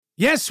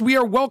Yes, we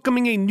are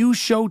welcoming a new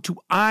show to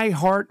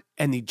iHeart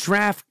and the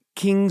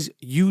DraftKings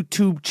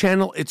YouTube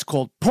channel. It's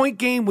called Point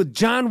Game with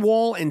John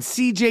Wall and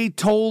CJ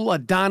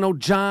Toledano.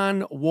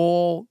 John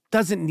Wall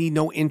doesn't need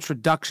no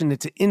introduction.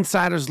 It's an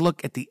insider's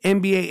look at the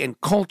NBA and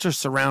culture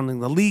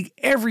surrounding the league.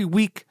 Every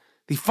week,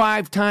 the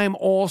five-time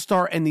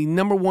All-Star and the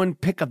number one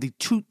pick of the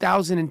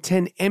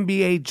 2010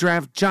 NBA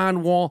Draft,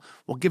 John Wall,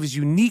 will give his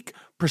unique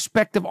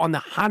perspective on the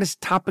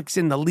hottest topics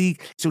in the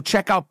league. So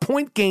check out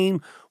Point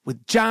Game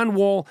with John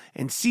Wall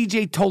and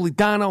CJ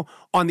Toledano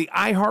on the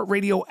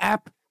iHeartRadio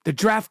app, the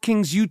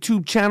DraftKings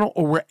YouTube channel,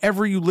 or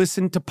wherever you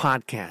listen to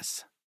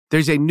podcasts.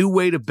 There's a new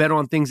way to bet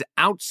on things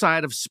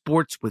outside of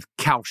sports with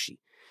Kalshi.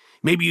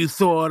 Maybe you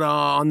thought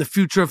on the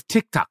future of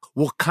TikTok.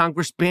 Will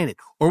Congress ban it?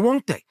 Or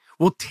won't they?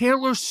 Will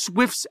Taylor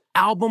Swift's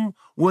album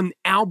win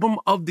Album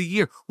of the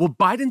Year? Will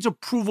Biden's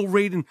approval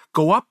rating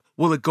go up?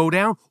 Will it go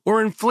down?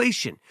 Or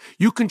inflation?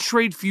 You can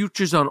trade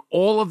futures on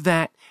all of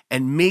that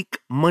and make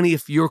money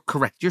if you're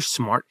correct. You're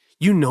smart.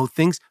 You know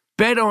things.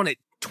 Bet on it.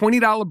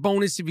 $20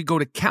 bonus if you go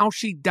to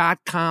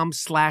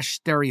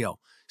Kalshi.com/stereo.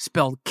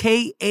 Spelled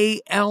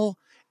Kalshi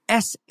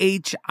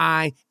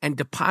and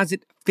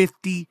deposit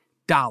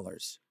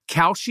 $50.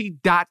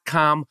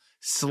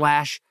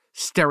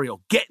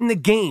 Kalshi.com/stereo. Get in the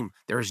game.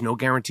 There is no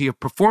guarantee of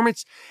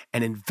performance.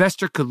 An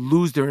investor could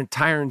lose their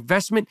entire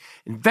investment.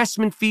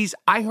 Investment fees.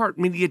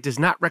 iHeartMedia does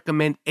not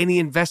recommend any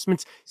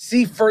investments.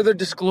 See further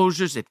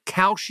disclosures at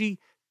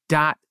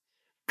Kalshi.com.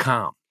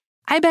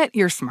 I bet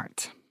you're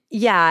smart.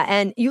 Yeah,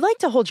 and you like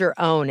to hold your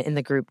own in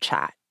the group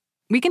chat.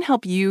 We can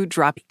help you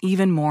drop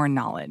even more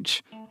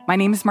knowledge. My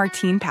name is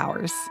Martine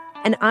Powers.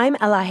 And I'm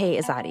Elahe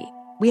Izadi.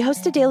 We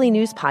host a daily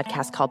news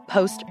podcast called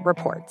Post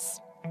Reports.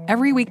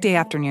 Every weekday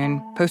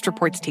afternoon, Post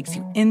Reports takes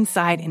you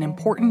inside an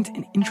important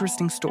and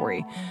interesting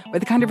story with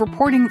the kind of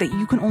reporting that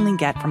you can only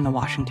get from the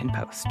Washington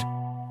Post.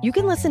 You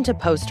can listen to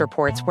Post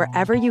Reports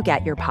wherever you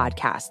get your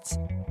podcasts.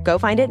 Go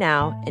find it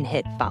now and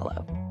hit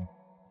follow.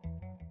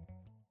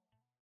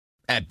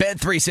 At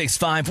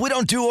Bet365, we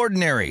don't do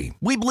ordinary.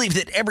 We believe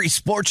that every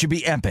sport should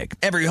be epic.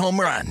 Every home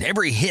run,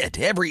 every hit,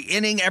 every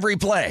inning, every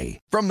play.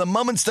 From the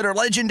moments that are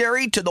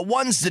legendary to the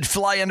ones that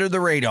fly under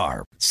the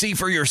radar. See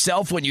for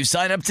yourself when you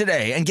sign up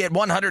today and get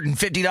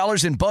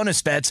 $150 in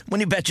bonus bets when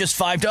you bet just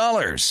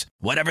 $5.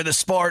 Whatever the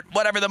sport,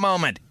 whatever the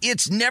moment,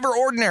 it's never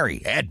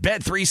ordinary at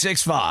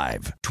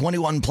Bet365.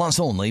 21 plus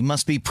only.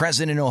 Must be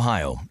present in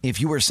Ohio.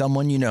 If you or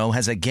someone you know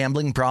has a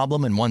gambling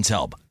problem and wants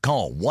help,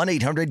 call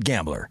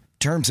 1-800-GAMBLER.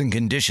 Terms and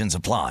conditions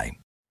apply.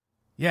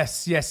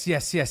 Yes.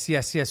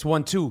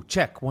 1, 2,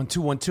 check. 1, 2,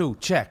 1, 2,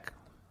 check.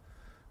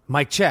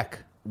 Mic check.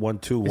 1,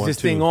 2, 1, 2. Is this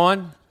thing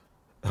on?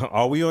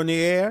 Are we on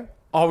the air?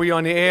 Are we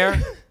on the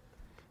air?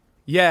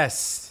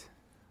 Yes.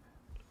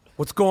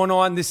 What's going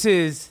on? This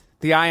is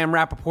the I Am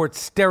Rappaport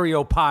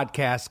Stereo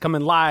Podcast,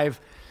 coming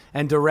live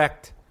and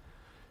direct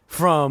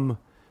from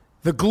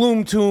the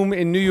Gloom Tomb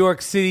in New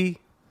York City.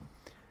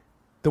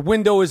 The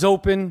window is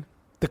open.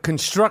 The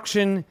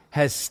construction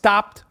has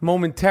stopped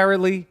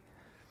momentarily.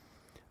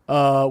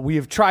 We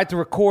have tried to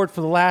record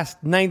for the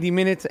last 90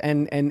 minutes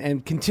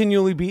and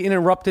continually be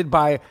interrupted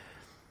by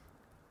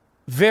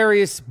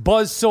various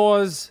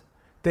buzzsaws.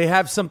 They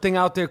have something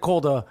out there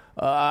called a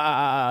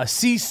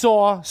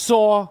seesaw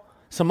saw,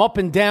 some up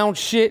and down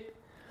shit.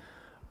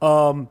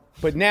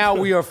 But now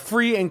we are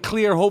free and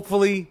clear,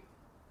 hopefully,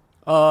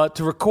 to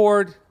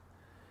record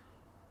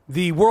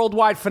the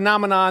worldwide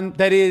phenomenon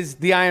that is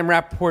the I Am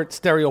Rappaport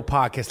Stereo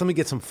Podcast. Let me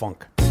get some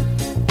funk.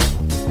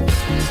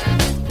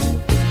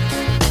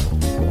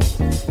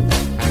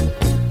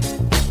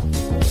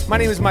 My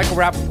name is Michael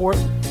Rappaport.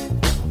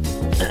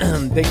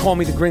 They call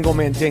me the Gringo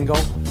Mandingo.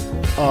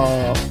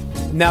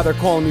 Now they're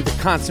calling me the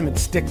Consummate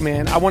Stick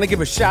Man. I want to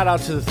give a shout out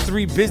to the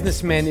 3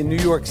 businessmen in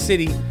New York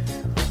City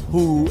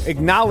who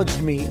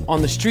acknowledged me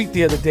on the street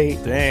the other day.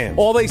 Damn.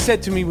 All they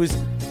said to me was,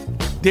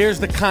 "There's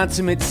the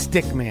Consummate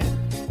Stick Man."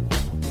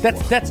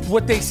 That's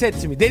what they said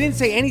to me. They didn't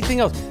say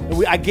anything else.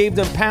 I gave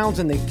them pounds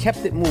and they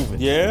kept it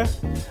moving. Yeah?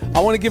 I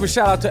want to give a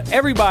shout out to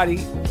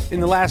everybody in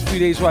the last few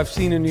days who I've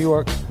seen in New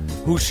York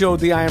who showed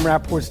the I Am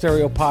Rappaport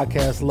Stereo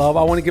Podcast love.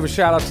 I want to give a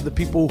shout out to the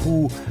people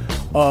who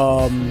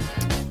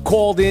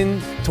called in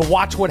to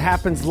watch what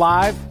happens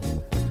live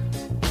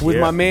with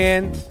my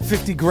man,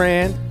 50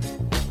 Grand,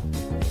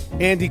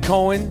 Andy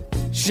Cohen,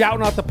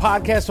 shouting out the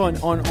podcast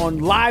on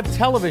live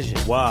television.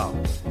 Wow.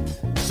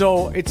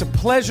 So it's a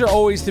pleasure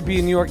always to be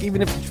in New York,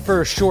 even if it's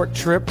for a short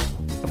trip.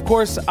 Of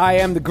course, I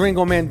am the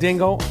Gringo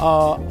Mandingo.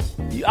 I'll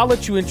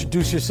let you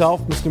introduce yourself,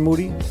 Mr.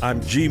 Moody.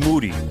 I'm G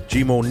Moody,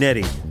 G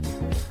Monetti,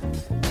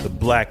 the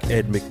Black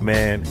Ed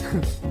McMahon,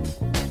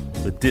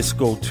 the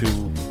Disco 2.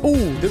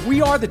 Ooh,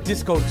 we are the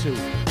Disco 2.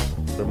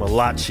 The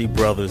Malachi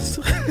Brothers.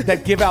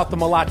 That give out the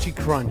Malachi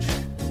Crunch.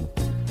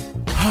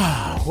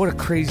 What a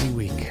crazy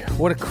week.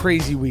 What a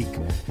crazy week.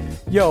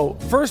 Yo,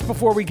 first,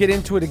 before we get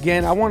into it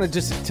again, I want to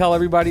just tell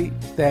everybody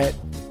that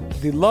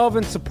the love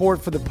and support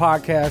for the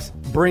podcast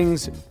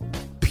brings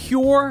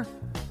pure,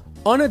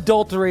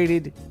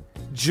 unadulterated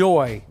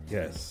joy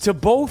Yes. to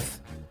both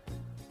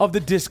of the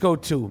disco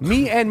too.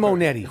 Me and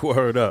Monetti.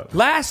 Word up.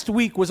 Last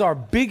week was our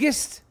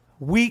biggest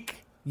week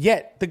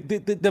yet.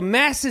 The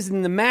masses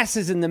and the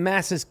masses and the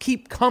masses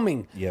keep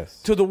coming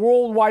to the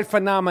worldwide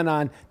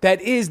phenomenon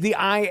that is the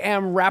I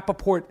Am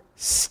Rappaport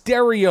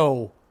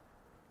stereo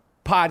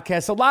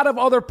podcast. A lot of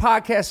other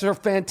podcasts are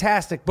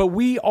fantastic, but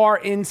we are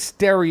in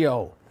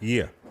stereo.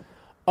 Yeah.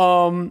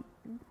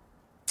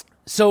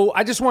 So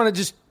I just want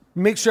to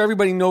make sure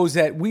everybody knows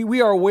that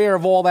we are aware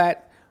of all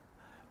that.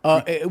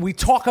 We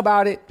talk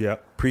about it. Yeah,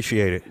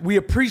 appreciate it. We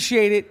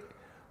appreciate it.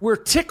 We're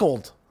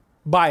tickled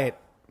by it.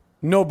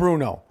 No,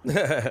 Bruno.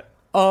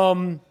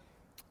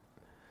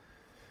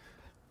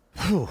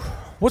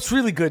 What's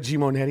really good, G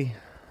Monetti?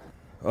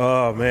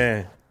 Oh,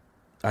 man.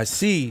 I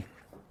see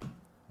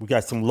we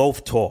got some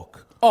loaf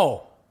talk.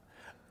 Oh,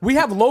 we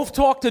have loaf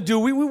talk to do.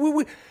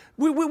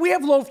 We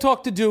have loaf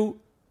talk to do.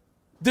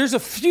 There's a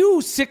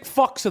few sick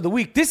fucks of the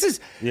week. This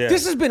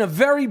has been a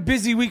very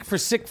busy week for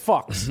sick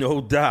fucks.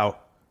 No doubt.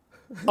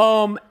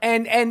 And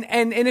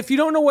if you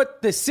don't know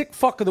what the sick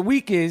fuck of the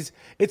week is,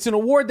 it's an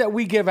award that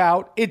we give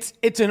out.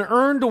 It's an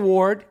earned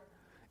award.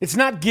 It's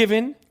not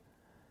given.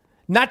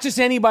 Not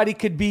just anybody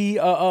could be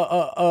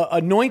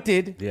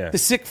anointed the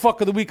sick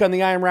fuck of the week on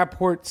the I Am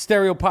Rappaport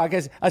stereo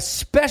podcast. A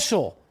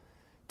special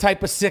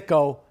type of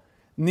sicko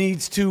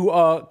needs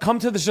to come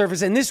to the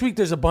surface. And this week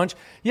there's a bunch.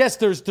 Yes,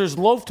 there's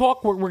loaf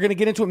talk. We're going to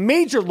get into it.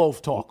 Major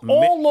loaf talk.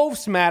 All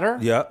loafs matter.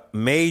 Yeah,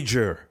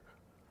 major.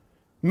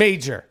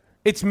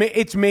 It's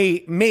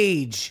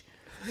mage.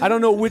 I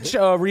don't know which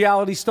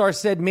reality star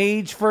said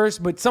mage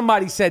first, but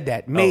somebody said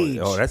that. Mage.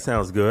 Oh, that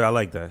sounds good. I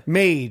like that.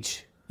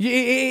 Mage.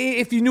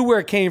 If you knew where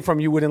it came from,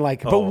 you wouldn't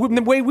like it. But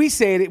the way we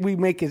say it, we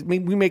make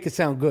it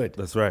sound good.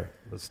 That's right.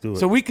 Let's do it.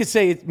 So we could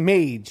say it's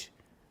mage.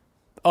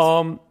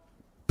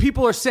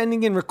 People are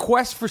sending in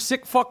requests for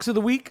sick fucks of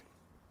the week.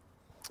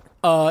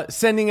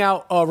 Sending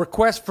out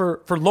requests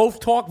for loaf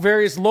talk,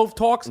 various loaf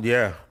talks.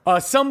 Yeah.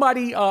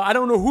 Somebody, I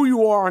don't know who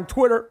you are on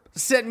Twitter,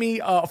 sent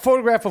me a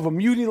photograph of a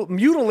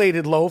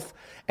mutilated loaf,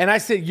 and I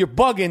said, "You're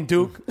bugging,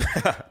 Duke,"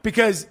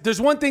 because there's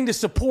one thing to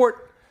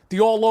support the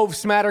All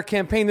Loaves Matter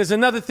campaign. There's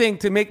another thing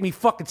to make me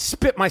fucking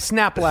spit my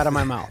Snapple out of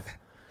my mouth.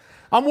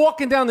 I'm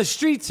walking down the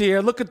streets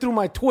here, looking through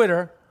my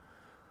Twitter,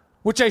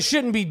 which I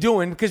shouldn't be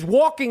doing because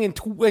walking and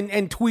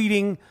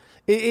tweeting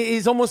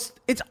is almost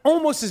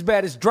as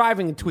bad as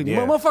driving and tweeting.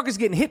 Yeah. Motherfuckers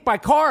getting hit by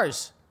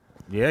cars.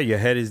 Yeah, your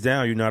head is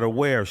down. You're not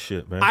aware of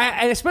shit, man.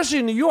 And especially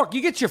in New York,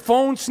 you get your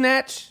phone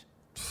snatched.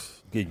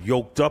 Get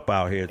yoked up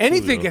out here.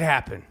 Anything could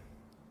happen.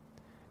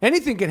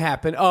 Anything can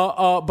happen.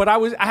 But I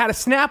had a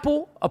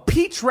Snapple, a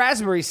peach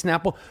raspberry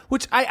Snapple,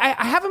 which I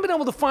haven't been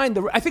able to find.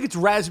 I think it's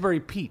raspberry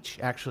peach,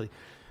 actually.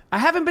 I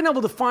haven't been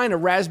able to find a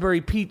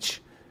raspberry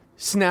peach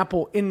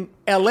Snapple in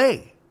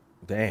L.A.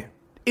 Damn.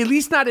 At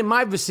least not in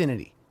my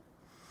vicinity.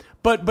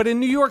 But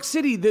in New York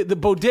City, the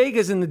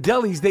bodegas and the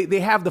delis, they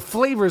have the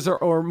flavors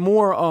or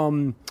more...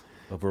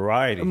 a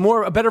variety.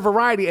 A better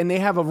variety, and they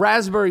have a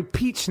raspberry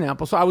peach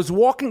Snapple. So I was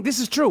walking... This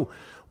is true.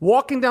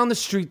 Walking down the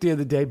street the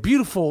other day,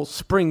 beautiful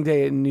spring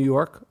day in New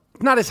York.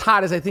 Not as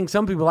hot as I think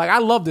some people like. I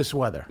love this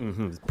weather.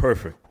 Mm-hmm. It's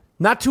perfect.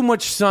 Not too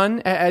much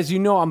sun. As you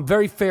know, I'm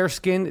very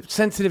fair-skinned,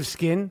 sensitive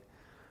skin.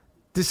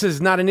 This is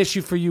not an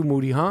issue for you,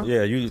 Moody, huh?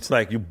 Yeah, it's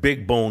like you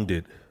big-boned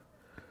it.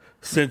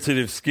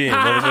 Sensitive skin.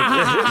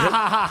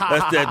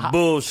 That's that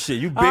bullshit.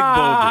 You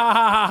big-boned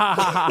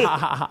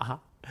it.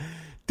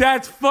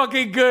 That's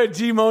fucking good,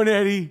 G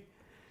Monetti.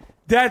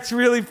 That's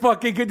really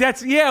fucking good.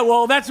 That's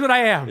what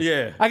I am.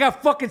 Yeah. I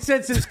got fucking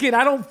sensitive skin.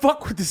 I don't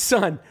fuck with the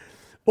sun.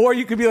 Or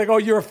you could be like, oh,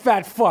 you're a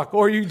fat fuck.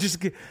 Or you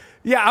just,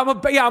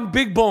 I'm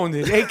big boned,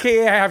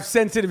 AKA I have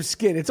sensitive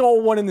skin. It's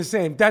all one and the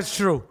same. That's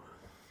true.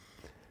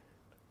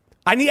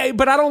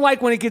 But I don't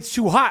like when it gets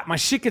too hot. My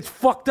shit gets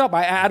fucked up.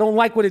 I don't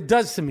like what it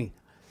does to me.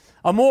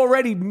 I'm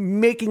already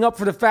making up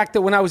for the fact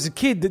that when I was a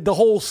kid, the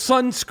whole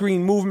sunscreen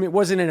movement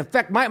wasn't in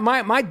effect.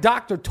 My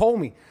doctor told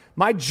me,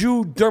 my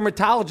Jew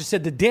dermatologist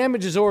said the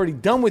damage is already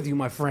done with you,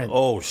 my friend.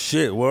 Oh,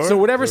 shit. Word? So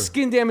whatever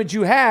skin damage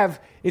you have,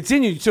 it's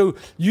in you. So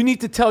you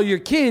need to tell your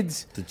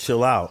kids to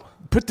chill out.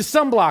 Put the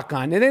sunblock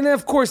on. And then,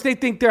 of course, they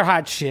think they're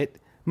hot shit.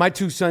 My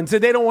two sons. So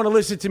they don't want to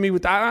listen to me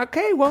with,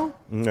 okay, well.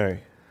 Right.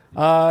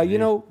 I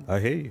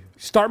hear you.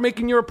 Start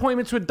making your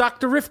appointments with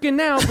Dr. Rifkin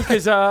now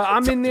because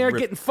I'm in there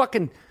getting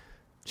fucking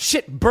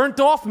shit burnt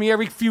off me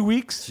every few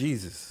weeks.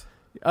 Jesus.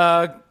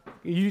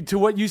 To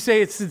what you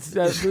say,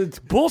 it's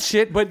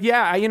bullshit. But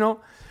yeah,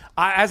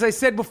 as I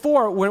said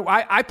before, when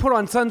I put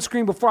on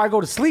sunscreen before I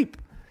go to sleep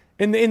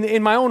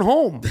in my own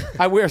home.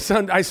 I wear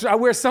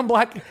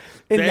sunblock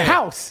in the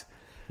house.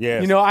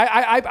 Yeah.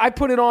 I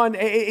put it on.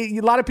 A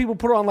lot of people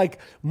put on like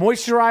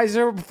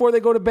moisturizer before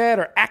they go to bed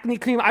or acne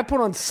cream. I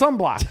put on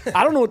sunblock.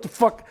 I don't know what the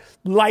fuck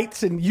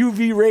lights and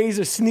UV rays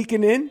are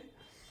sneaking in.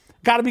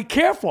 Got to be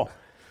careful.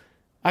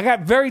 I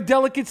got very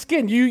delicate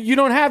skin. You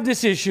don't have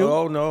this issue.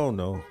 Oh,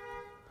 no.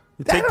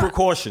 You take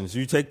precautions.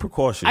 I take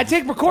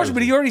precautions,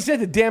 but he already said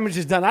the damage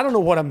is done. I don't know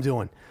what I'm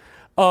doing.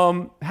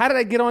 How did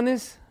I get on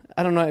this?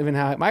 I don't know even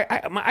how.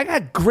 I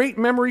got great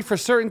memory for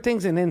certain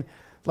things, and then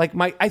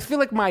I feel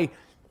like my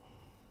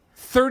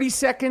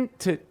 30-second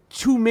to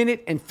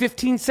 2-minute and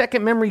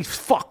 15-second memory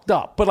fucked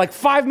up. But like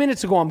 5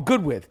 minutes ago, I'm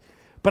good with.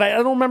 But I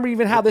don't remember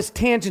even how this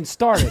tangent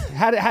started.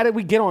 How did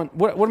we get on?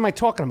 What am I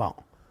talking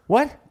about?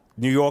 What?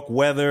 New York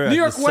weather. New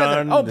York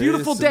weather. Sun, Oh,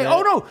 beautiful day.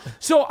 Oh, no.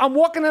 So I'm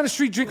walking down the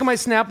street drinking my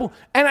Snapple,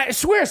 and I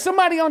swear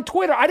somebody on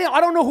Twitter, I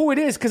don't know who it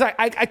is because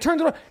I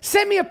turned it on,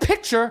 sent me a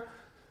picture.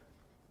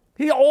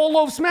 All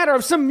loaves matter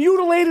of some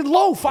mutilated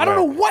loaf. I don't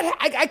know what.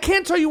 I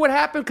can't tell you what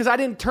happened because I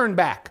didn't turn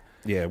back.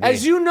 Yeah.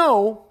 As you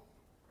know,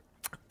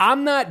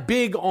 I'm not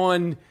big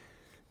on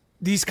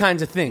these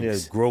kinds of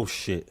things. Yeah, gross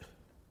shit.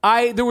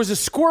 There was a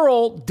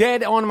squirrel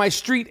dead on my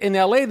street in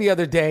LA the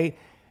other day.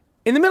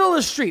 In the middle of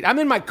the street, I'm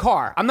in my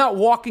car. I'm not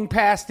walking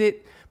past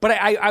it, but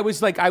I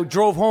was like, I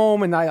drove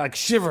home and I like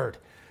shivered.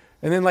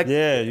 And then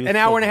an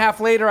hour and a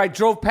half later, I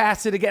drove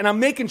past it again. I'm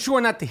making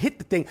sure not to hit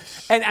the thing.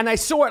 And I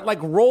saw it like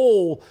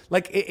roll,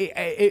 like,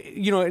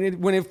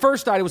 when it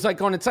first died, it was like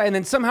on its side. And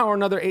then somehow or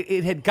another,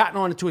 it had gotten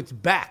onto its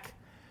back.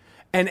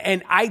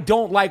 And I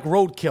don't like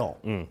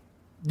roadkill.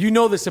 You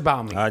know this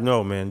about me. I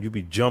know, man. You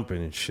be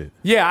jumping and shit.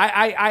 Yeah,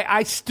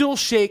 I still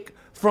shake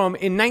from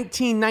in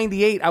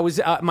 1998. I was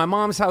at my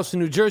mom's house in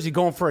New Jersey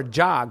going for a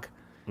jog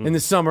in the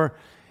summer.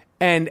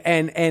 And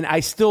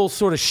I still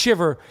sort of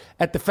shiver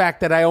at the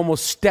fact that I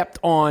almost stepped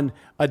on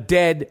a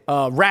dead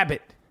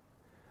rabbit.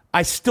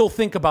 I still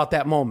think about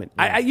that moment.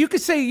 Yeah. You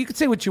could say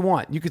what you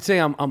want. You could say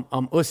I'm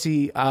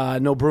Ussy,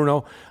 no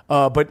Bruno,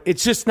 but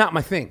it's just not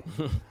my thing.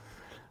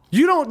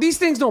 These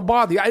things don't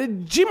bother you.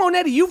 Jim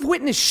Onetti, you've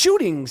witnessed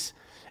shootings,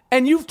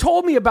 and you've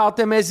told me about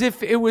them as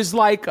if it was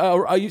like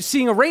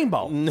seeing a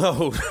rainbow.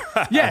 No.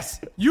 Yes,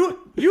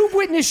 you've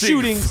witnessed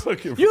shootings.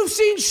 You've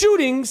seen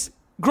shootings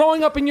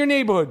growing up in your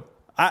neighborhood.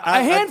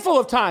 A handful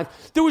of times.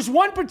 There was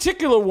one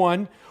particular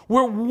one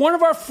where one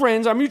of our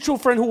friends, our mutual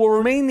friend who will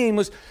remain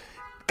nameless,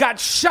 got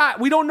shot.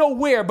 We don't know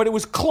where, but it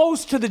was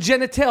close to the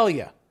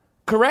genitalia.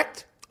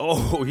 Correct?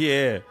 Oh,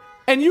 yeah.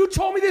 And you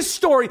told me this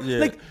story. Yeah.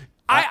 Like,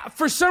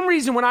 for some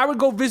reason, when I would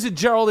go visit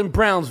Gerald in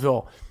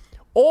Brownsville,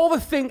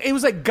 it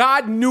was like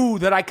God knew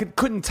that I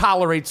couldn't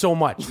tolerate so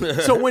much.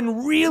 So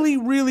when really,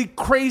 really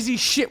crazy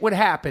shit would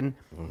happen,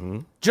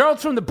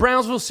 Gerald's from the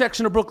Brownsville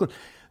section of Brooklyn.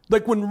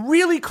 Like when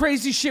really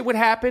crazy shit would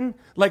happen,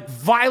 like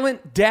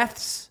violent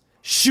deaths,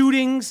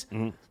 shootings,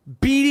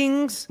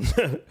 beatings,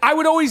 I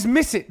would always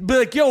miss it. Be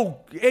like, yo,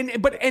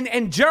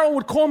 and Gerald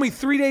would call me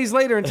 3 days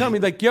later and tell me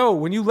like, yo,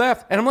 when you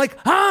left, and I'm like,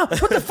 huh?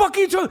 What the fuck are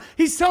you talking?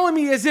 He's telling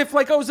me as if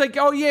like I was like,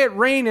 oh yeah, it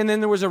rained and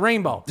then there was a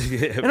rainbow,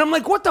 and I'm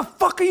like, what the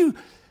fuck are you?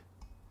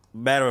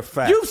 Matter of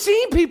fact, you've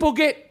seen people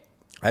get.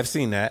 I've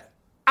seen that.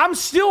 I'm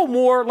still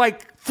more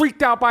like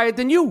freaked out by it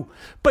than you.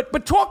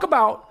 But talk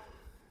about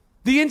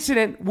the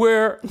incident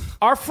where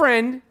our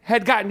friend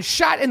had gotten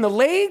shot in the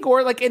leg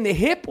or like in the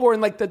hip or in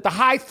like the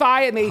high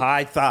thigh.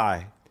 High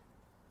thigh.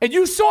 And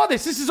you saw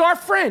this. This is our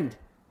friend.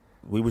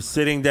 We were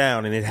sitting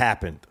down and it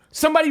happened.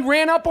 Somebody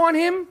ran up on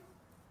him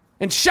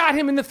and shot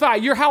him in the thigh.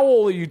 You're how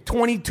old are you,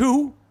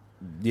 22?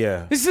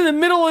 Yeah. This is in the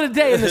middle of the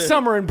day in the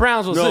summer in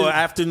Brownsville. No,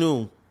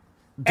 afternoon.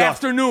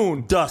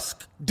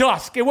 Dusk.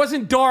 It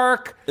wasn't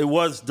dark. It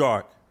was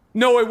dark.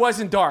 No, it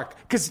wasn't dark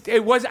because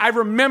it was. I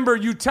remember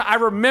you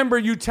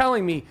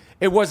telling me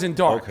it wasn't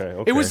dark.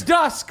 Okay. It was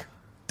dusk.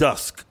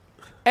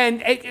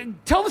 And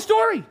tell the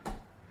story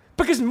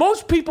because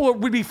most people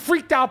would be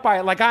freaked out by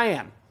it, like I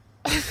am.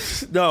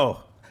 No,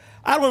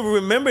 I don't even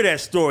remember that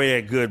story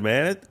that good,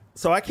 man.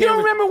 So I can't. You don't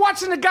remember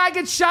watching the guy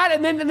get shot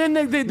and then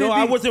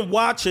I wasn't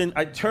watching.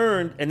 I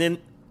turned and then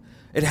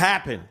it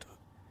happened.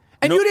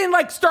 And you didn't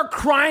like start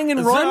crying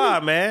and run? Nah,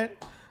 man.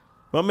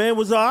 My man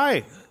was all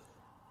right.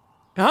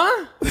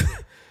 Huh?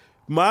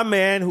 My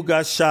man who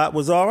got shot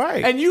was all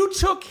right. And you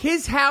took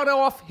his hat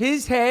off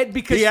his head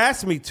because... He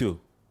asked me to.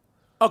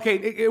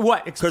 Okay,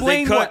 what?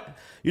 Explain what?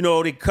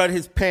 They cut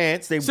his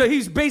pants. So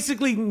he's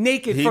basically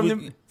naked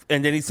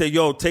And then he said,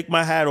 yo, take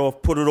my hat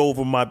off, put it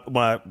over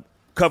my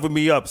cover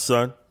me up,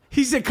 son.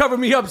 He said, cover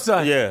me up,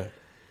 son. Yeah.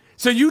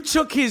 So you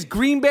took his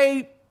Green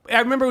Bay... I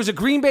remember it was a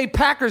Green Bay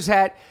Packers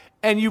hat,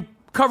 and you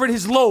covered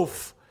his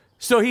loaf.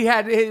 So he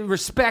had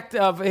respect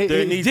of his dignity.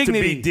 There needs to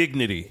be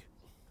dignity.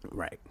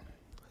 Right.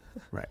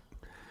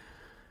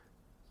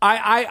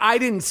 I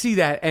didn't see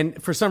that,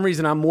 and for some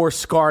reason I'm more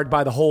scarred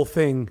by the whole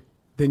thing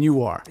than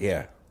you are.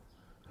 Yeah.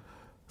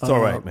 It's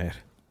all right, man.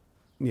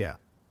 Yeah.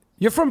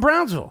 You're from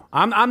Brownsville.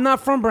 I'm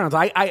not from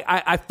Brownsville.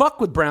 I fuck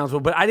with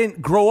Brownsville, but I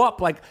didn't grow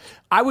up like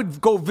I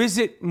would go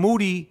visit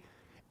Moody,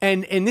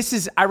 and this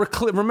is I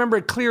remember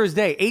it clear as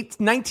day.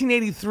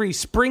 1983,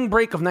 spring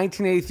break of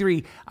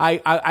 1983.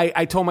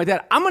 I told my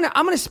dad I'm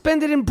gonna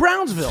spend it in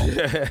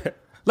Brownsville.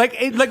 Like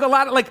a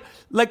lot of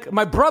like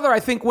my brother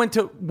I think went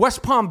to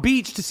West Palm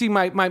Beach to see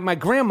my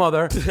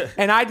grandmother,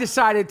 and I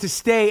decided to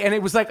stay, and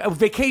it was like a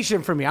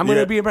vacation for me. I'm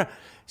gonna be in Brownsville.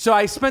 So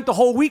I spent the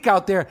whole week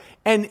out there,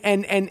 and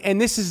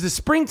this is the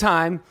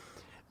springtime,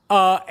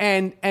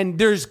 and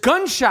there's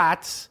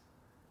gunshots,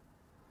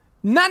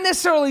 not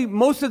necessarily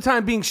most of the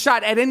time being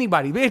shot at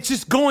anybody, but it's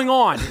just going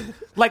on,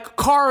 like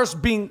cars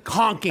being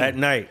honking at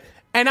night,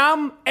 and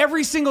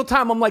every single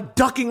time I'm like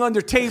ducking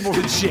under tables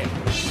and shit.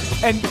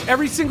 And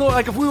every single,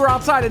 like if we were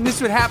outside and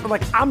this would happen,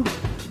 like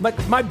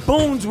my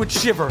bones would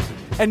shiver.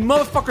 And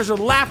motherfuckers are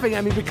laughing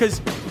at me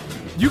because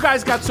you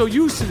guys got so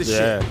used to this shit.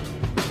 Yeah.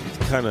 It's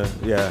kind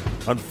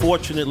of,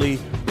 unfortunately,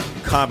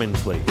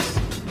 commonplace.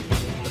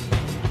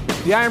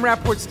 The I Am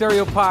Rappaport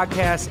Stereo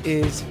Podcast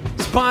is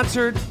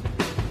sponsored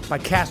by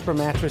Casper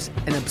Mattress,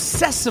 an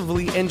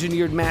obsessively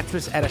engineered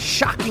mattress at a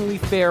shockingly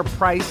fair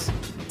price.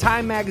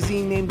 Time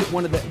Magazine named it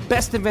one of the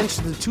best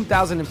inventions of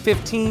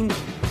 2015.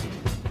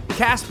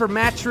 Casper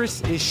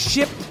Mattress is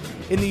shipped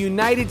in the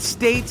United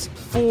States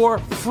for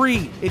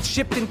free. It's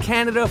shipped in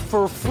Canada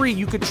for free.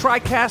 You could try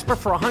Casper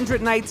for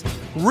 100 nights,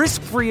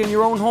 risk-free in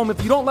your own home.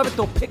 If you don't love it,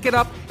 they'll pick it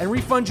up and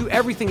refund you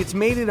everything. It's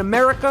made in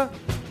America.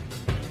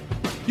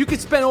 You could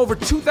spend over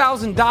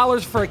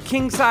 $2,000 for a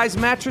king-size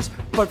mattress,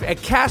 but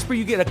at Casper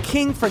you get a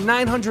king for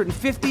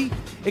 $950.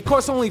 It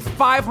costs only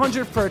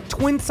 $500 for a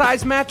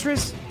twin-size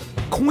mattress.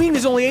 Queen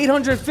is only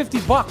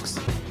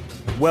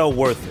 $850. Well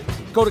worth it.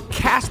 Go to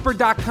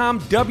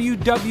Casper.com,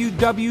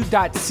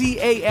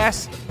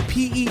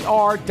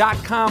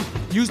 www.casper.com.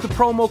 Use the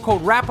promo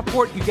code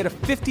Rappaport. You get a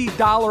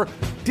 $50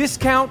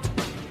 discount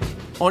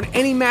on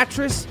any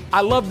mattress.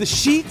 I love the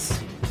sheets.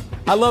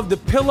 I love the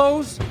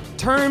pillows.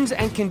 Terms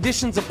and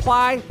conditions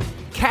apply.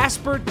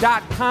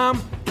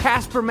 Casper.com.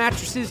 Casper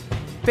Mattresses.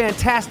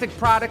 Fantastic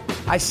product.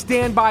 I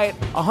stand by it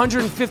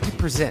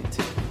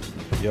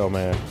 150%. Yo,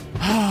 man.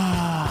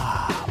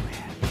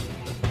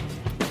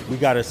 We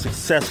got a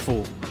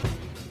successful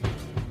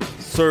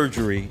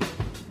surgery,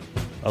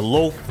 a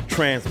loaf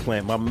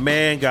transplant. My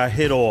man got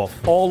hit off.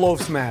 All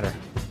loafs matter.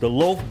 The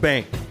loaf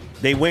bank.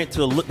 They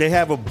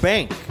have a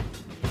bank,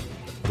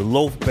 the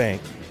loaf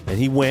bank, and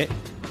he went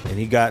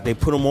and they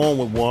put him on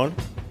with one,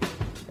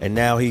 and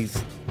now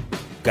he's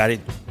got it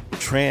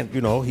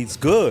he's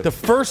good. The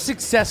first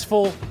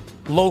successful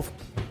loaf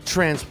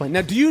transplant.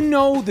 Now, do you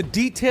know the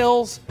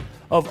details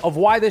of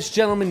why this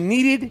gentleman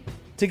needed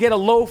to get a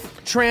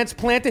loaf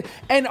transplanted?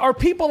 And are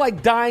people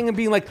like dying and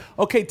being like,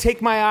 okay,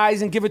 take my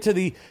eyes and give it to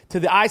the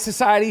Eye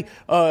Society,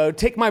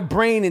 take my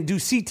brain and do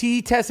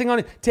CTE testing on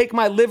it, take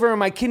my liver and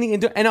my kidney,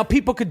 and now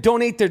people could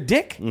donate their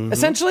dick,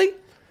 essentially?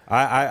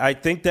 I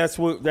think that's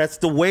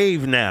the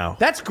wave now.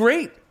 That's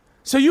great.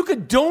 So you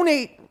could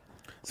donate,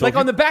 so like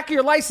on the back of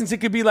your license, it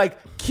could be like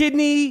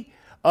kidney,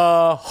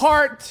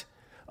 heart,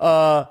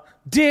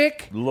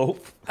 dick.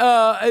 Loaf.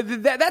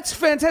 That's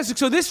fantastic.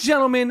 So this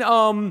gentleman,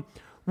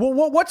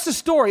 what's the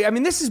story? I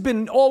mean, this has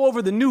been all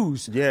over the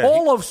news. Yeah,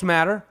 all loaves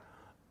matter.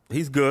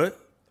 He's good.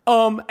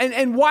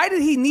 And why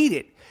did he need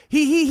it?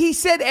 He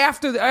said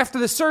after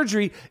the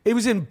surgery, it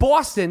was in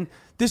Boston.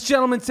 This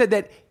gentleman said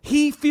that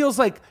he feels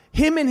like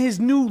him and his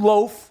new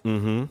loaf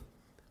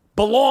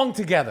belong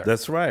together.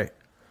 That's right.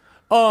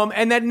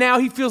 And that now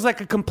he feels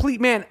like a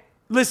complete man.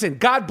 Listen,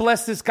 God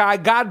bless this guy.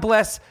 God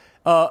bless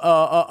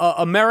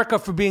America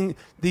for being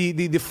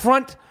the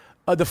front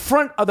of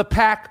the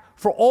pack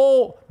for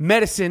all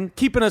medicine,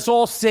 keeping us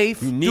all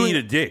safe. You need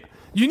a dick.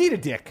 You need a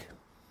dick.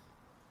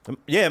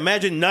 Yeah,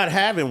 imagine not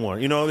having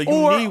one. You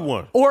need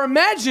one. Or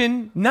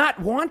imagine not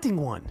wanting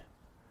one.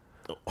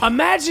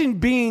 Imagine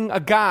being a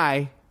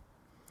guy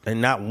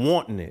and not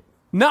wanting it.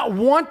 Not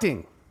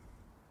wanting.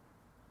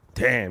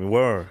 Damn,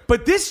 word.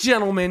 But this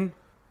gentleman,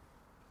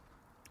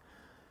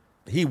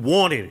 he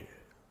wanted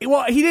it.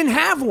 Well, he didn't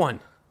have one.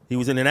 He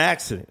was in an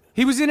accident.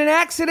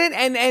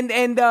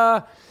 And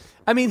I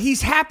mean,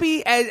 he's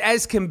happy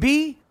as can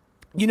be.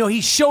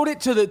 He showed it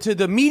to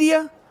the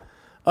media.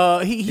 Well,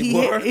 he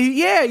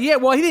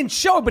didn't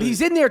show it, but he's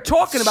in there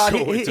talking about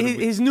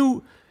his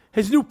new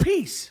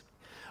piece.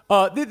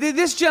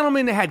 This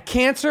gentleman had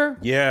cancer.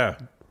 Yeah.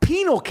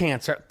 Penile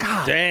cancer.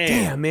 God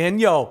damn, man.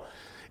 Yo,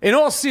 in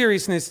all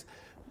seriousness,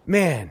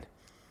 man,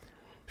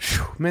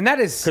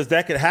 that is because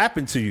that could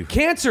happen to you.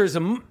 Cancer is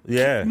a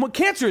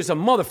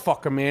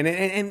motherfucker, man,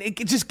 and it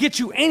could just get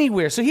you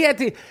anywhere. So he had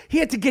to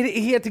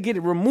get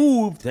it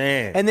removed.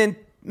 Damn. And then,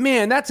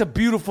 man, that's a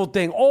beautiful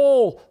thing.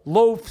 All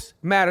loaves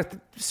matter.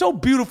 So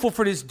beautiful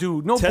for this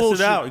dude. No bullshit.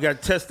 Test it out. You got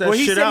to test that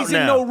shit out now. He said he's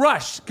in no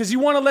rush because you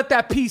want to let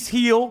that piece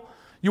heal.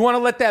 You want to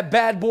let that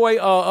bad boy,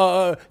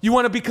 you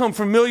want to become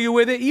familiar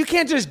with it. You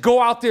can't just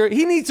go out there.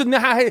 He needs to know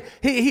how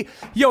he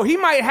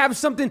might have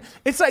something.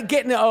 It's like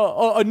getting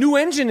a new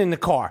engine in the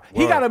car.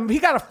 Word. He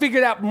gotta figure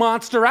that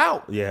monster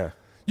out. Yeah.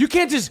 You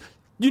can't just,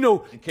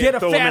 get a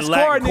fast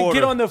car and then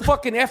get on the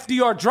fucking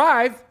FDR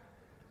drive.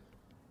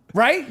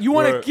 Right? You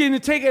want to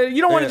take it.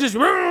 You don't want to just,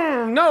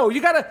 no, you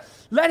got to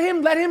let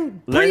him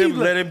breathe.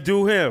 Let him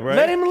do him, right?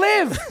 Let him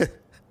live.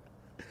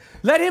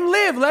 Let him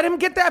live. Let him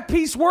get that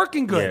piece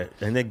working good.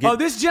 Yeah, and then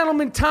this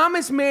gentleman,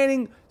 Thomas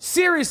Manning,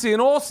 seriously,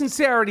 in all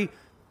sincerity,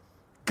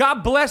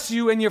 God bless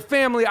you and your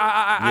family.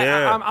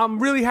 I'm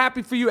really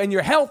happy for you and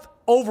your health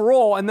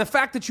overall, and the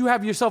fact that you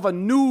have yourself a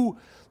new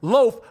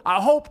loaf.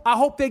 I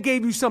hope they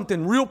gave you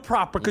something real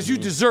proper because you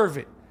deserve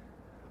it.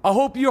 I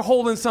hope you're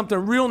holding something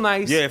real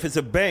nice. Yeah, if it's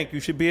a bank,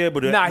 you should be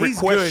able to request he's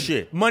good.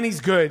 shit.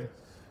 Money's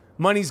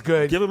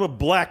good. Give him a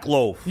black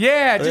loaf.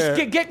 Yeah, just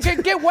get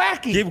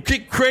wacky.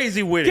 Get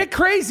crazy with it. Get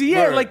crazy,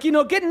 yeah. Word. Like,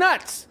 get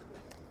nuts.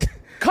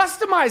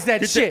 Customize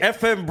that Get shit. the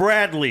FM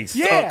Bradley's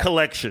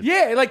collection.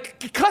 Yeah, like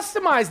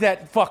customize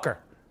that fucker.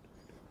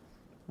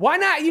 Why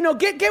not? You know,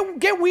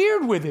 get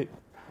weird with it.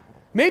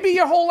 Maybe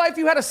your whole life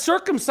you had a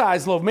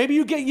circumcised loaf. Maybe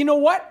you get, you know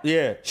what?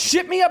 Yeah.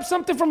 Ship me up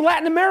something from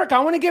Latin America. I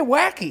want to get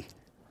wacky.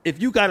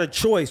 If you got a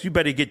choice, you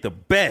better get the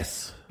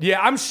best. Yeah,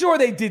 I'm sure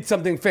they did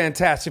something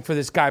fantastic for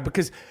this guy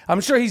because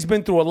I'm sure he's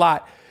been through a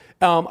lot.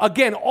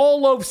 Again, all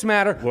loaves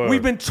matter. Word.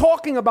 We've been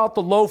talking about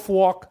the loaf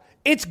walk.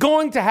 It's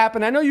going to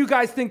happen. I know you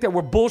guys think that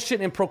we're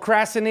bullshitting and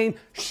procrastinating.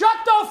 Shut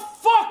the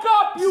fuck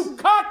up, you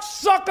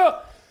cocksucker.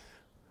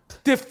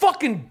 They're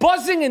fucking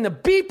buzzing and the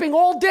beeping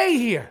all day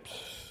here.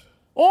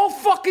 All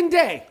fucking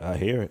day. I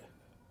hear it.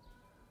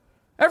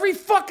 Every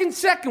fucking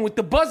second with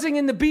the buzzing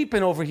and the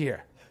beeping over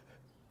here.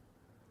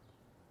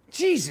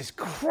 Jesus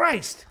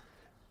Christ.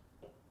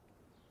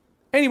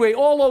 Anyway,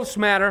 all loaves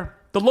matter.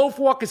 The loaf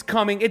walk is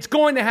coming. It's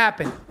going to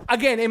happen.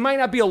 Again, it might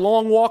not be a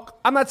long walk.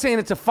 I'm not saying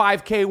it's a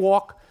 5K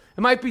walk.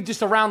 It might be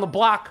just around the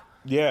block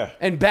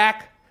and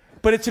back.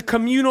 But it's a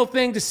communal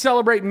thing to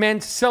celebrate men,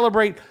 to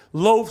celebrate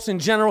loaves in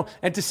general,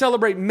 and to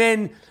celebrate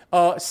men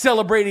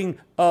celebrating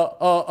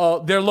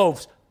their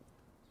loaves.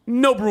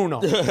 No,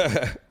 Bruno.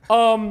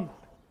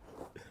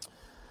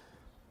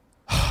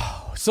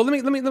 So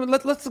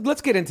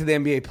let's get into the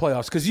NBA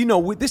playoffs because you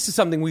know this is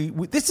something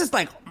this is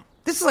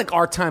like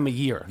our time of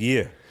year.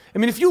 Yeah. I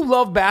mean, if you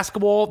love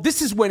basketball,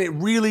 this is when it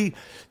really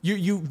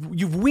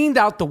you've weaned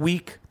out the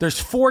weak. There's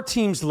 4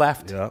 teams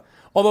left. Yeah.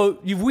 Although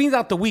you've weaned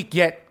out the weak,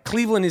 yet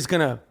Cleveland is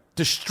gonna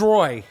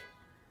destroy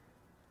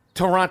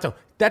Toronto.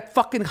 That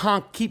fucking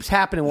honk keeps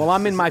happening while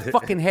I'm in my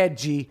fucking head,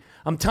 G.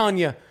 I'm telling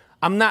you,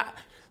 I'm not.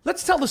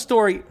 Let's tell the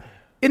story.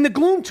 In the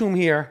Gloom Tomb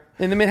here,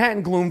 in the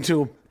Manhattan Gloom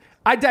Tomb,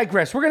 I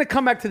digress. We're going to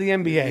come back to the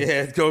NBA.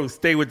 Yeah, go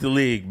stay with the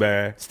league,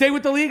 man. Stay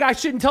with the league? I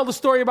shouldn't tell the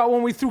story about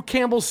when we threw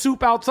Campbell's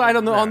soup outside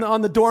on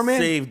the doorman?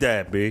 Save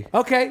that, B.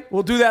 Okay,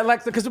 we'll do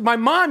that. Because my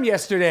mom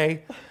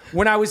yesterday,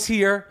 when I was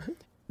here,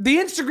 the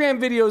Instagram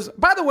videos,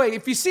 by the way,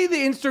 if you see the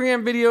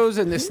Instagram videos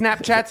and the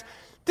Snapchats,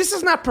 this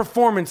is not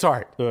performance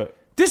art. Right.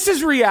 This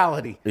is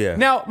reality. Yeah.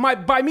 Now,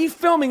 by me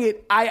filming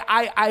it,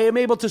 I am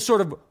able to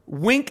sort of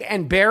wink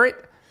and bear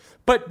it.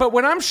 But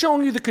when I'm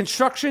showing you the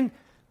construction,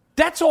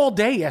 that's all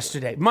day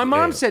yesterday. My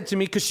mom said to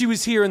me, because she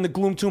was here in the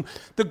Gloom Tomb,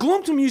 the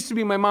Gloom Tomb used to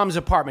be my mom's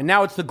apartment.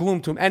 Now it's the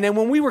Gloom Tomb. And then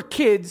when we were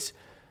kids,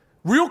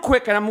 real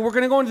quick, and we're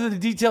going to go into the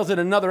details in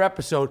another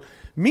episode,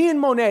 me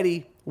and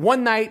Monetti,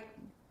 one night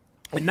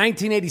in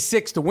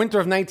 1986, the winter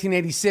of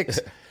 1986,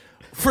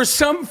 for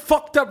some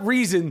fucked up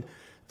reason,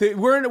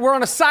 we're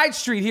on a side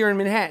street here in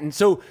Manhattan.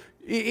 So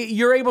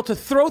you're able to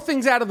throw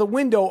things out of the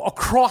window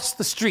across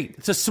the street.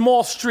 It's a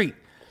small street.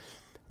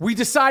 We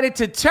decided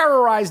to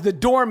terrorize the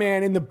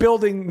doorman in the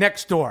building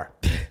next door.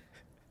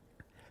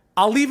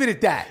 I'll leave it at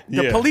that.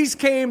 The police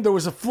came, there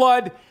was a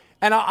flood,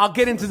 and I'll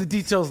get into the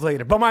details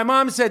later. But my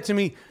mom said to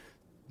me,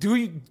 do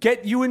you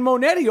get you and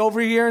Monetti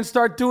over here and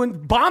start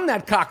bomb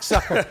that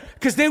cocksucker?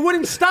 Because they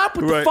wouldn't stop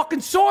with the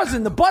fucking saws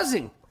and the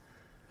buzzing.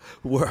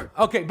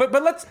 Okay, but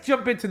let's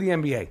jump into the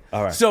NBA.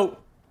 All right. So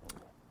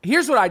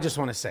here's what I just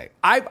want to say.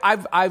 I've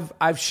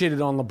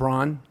shitted on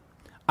LeBron.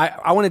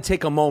 I want to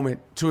take a moment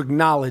to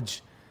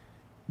acknowledge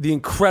the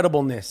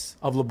incredibleness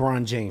of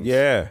LeBron James.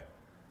 Yeah.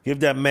 Give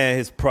that man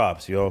his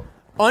props, yo.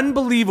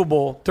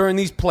 Unbelievable during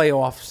these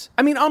playoffs.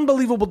 I mean,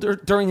 unbelievable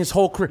during his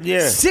whole career.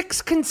 Yeah.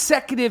 6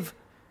 consecutive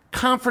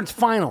conference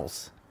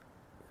finals.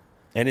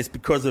 And it's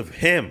because of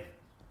him.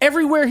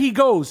 Everywhere he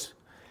goes.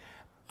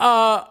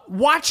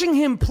 Watching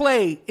him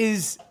play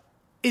is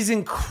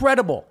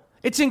incredible.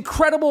 It's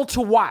incredible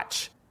to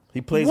watch.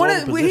 He plays all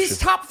the positions. He's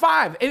top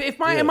 5.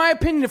 In my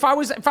opinion, if I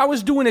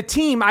was doing a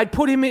team, I'd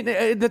put him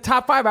in the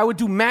top 5. I would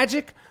do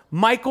Magic,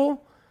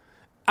 Michael.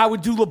 I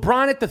would do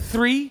LeBron at the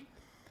 3.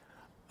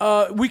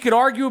 We could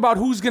argue about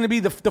who's going to be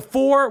the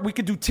 4. We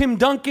could do Tim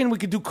Duncan. We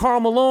could do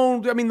Karl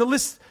Malone. I mean, the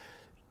list.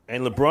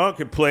 And LeBron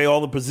could play all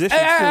the positions.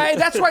 Hey,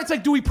 that's why it's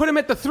like, do we put him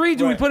at the 3?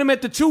 Do we put him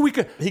at the 2? He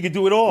could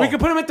do it all. We could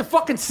put him at the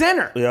fucking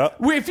center. Yeah.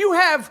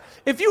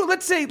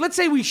 Let's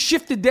say we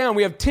shifted down.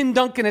 We have Tim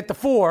Duncan at the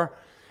 4.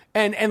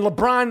 And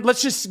LeBron,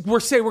 we're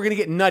going to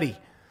get nutty.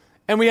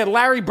 And we had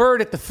Larry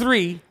Bird at the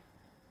 3.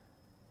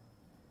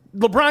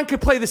 LeBron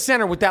could play the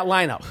center with that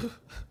lineup.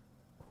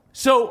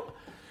 So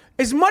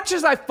as much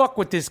as I fuck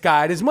with this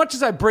guy, and as much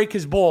as I break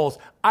his balls,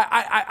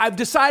 I've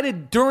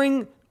decided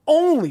during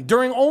only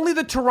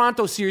the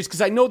Toronto series, because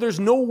I know there's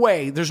no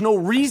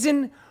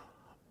reason,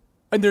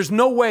 and there's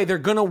no way they're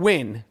going to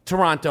win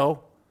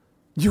Toronto.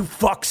 You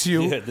fucks,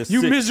 you. Yeah,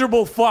 you 6.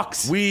 Miserable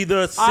fucks. We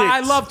the 6. I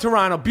love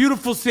Toronto.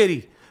 Beautiful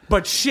city.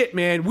 But shit,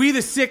 man, we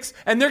the 6,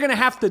 and they're going to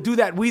have to do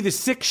that we the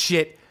 6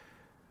 shit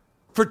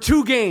for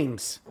 2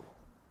 games.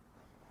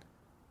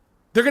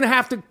 They're going to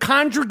have to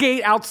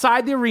congregate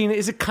outside the arena.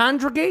 Is it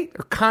congregate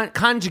or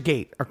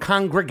conjugate or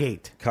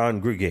congregate?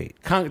 Congregate.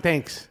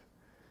 Thanks.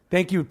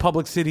 Thank you,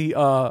 Public City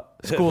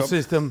school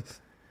system.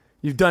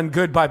 You've done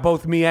good by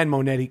both me and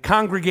Monetti.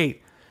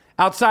 Congregate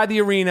outside the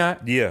arena.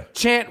 Yeah.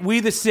 Chant we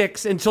the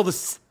 6 until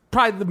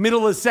probably the middle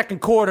of the second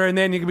quarter, and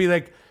then you can be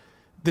like,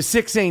 the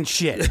 6 ain't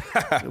shit.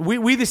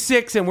 we the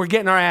 6, and we're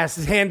getting our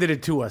asses handed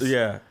it to us.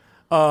 Yeah.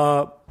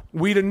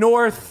 We the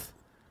North,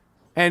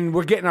 and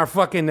we're getting our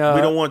fucking. We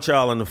don't want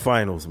y'all in the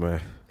finals,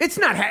 man. It's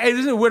not.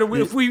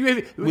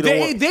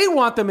 If they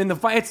want them in the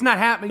final, it's not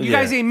happening. You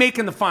guys ain't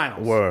making the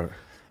finals. Word.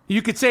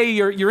 You could say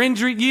you're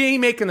injured. You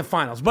ain't making the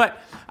finals.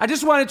 But I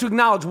just wanted to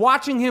acknowledge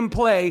watching him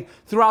play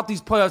throughout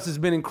these playoffs has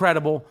been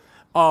incredible.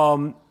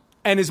 And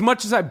as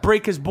much as I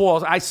break his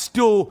balls, I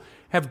still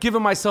have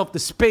given myself the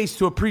space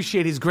to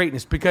appreciate his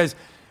greatness, because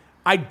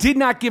I did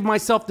not give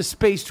myself the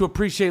space to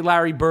appreciate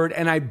Larry Bird,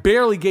 and I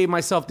barely gave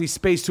myself the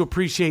space to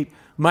appreciate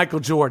Michael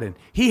Jordan.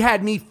 He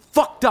had me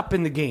fucked up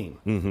in the game.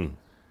 Mm-hmm.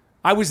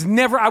 I was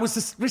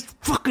this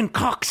fucking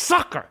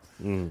cocksucker.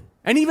 Mm.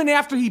 And even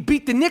after he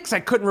beat the Knicks,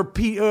 I couldn't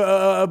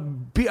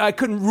I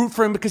couldn't root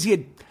for him because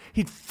he'd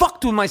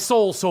fucked with my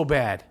soul so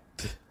bad.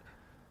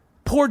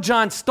 Poor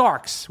John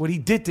Starks, what he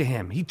did to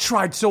him. He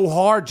tried so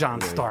hard,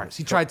 John Starks.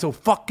 He tried so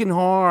fucking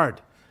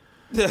hard.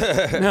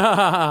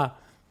 But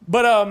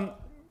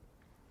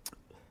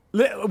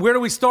where do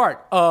we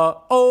start?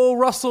 Oh,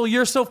 Russell,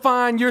 you're so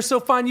fine. You're so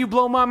fine. You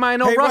blow my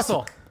mind. Oh, hey,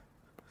 Russell.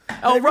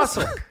 Oh, hey,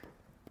 Russell.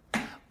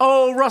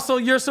 Oh, Russell,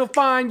 you're so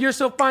fine. You're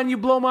so fine. You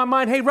blow my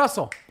mind. Hey,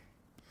 Russell.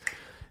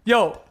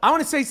 Yo, I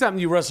want to say something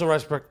to you, Russell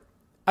Westbrook.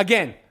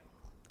 Again,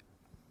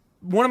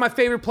 one of my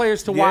favorite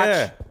players to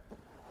watch.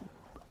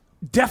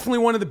 Definitely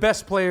one of the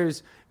best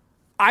players.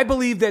 I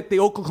believe that the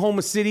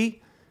Oklahoma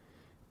City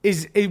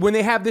is when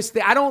they have this.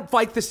 I don't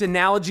like this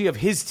analogy of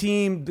his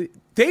team.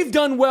 They've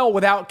done well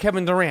without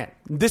Kevin Durant.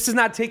 This is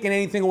not taking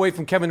anything away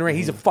from Kevin Durant.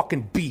 He's a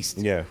fucking beast.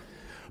 Yeah.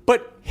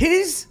 But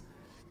his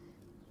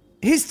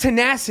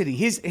tenacity,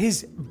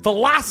 his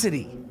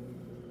velocity,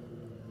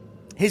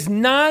 his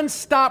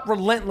nonstop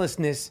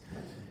relentlessness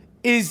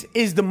is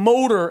the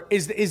motor,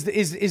 is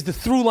the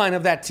through line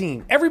of that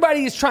team.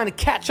 Everybody is trying to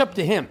catch up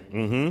to him.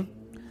 Mm-hmm.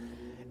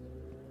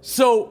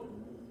 So,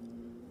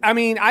 I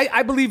mean,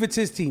 I believe it's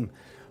his team.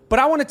 But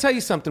I want to tell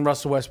you something,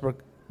 Russell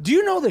Westbrook. Do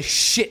you know the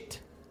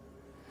shit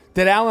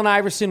that Allen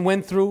Iverson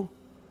went through?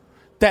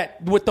 That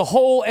what the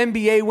whole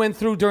NBA went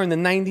through during the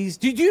 90s?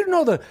 Do you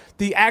know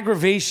the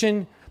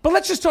aggravation? But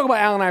let's just talk about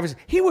Allen Iverson.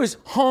 He was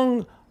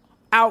hung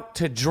out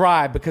to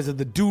dry because of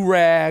the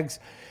do-rags,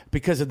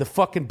 because of the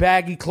fucking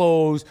baggy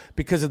clothes,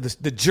 because of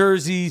the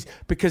jerseys,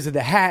 because of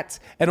the hats,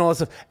 and all that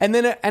stuff. And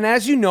then, and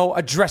as you know,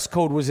 a dress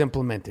code was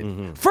implemented.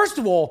 Mm-hmm. First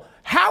of all,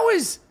 how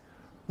is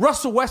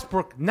Russell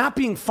Westbrook not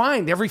being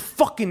fined every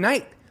fucking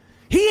night?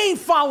 He ain't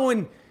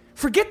following,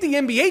 forget the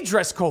NBA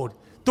dress code.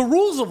 The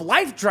rules of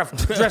life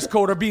dress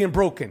code are being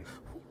broken.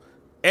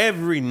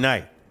 Every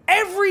night.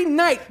 Every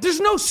night. There's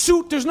no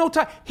suit. There's no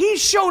tie. He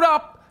showed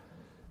up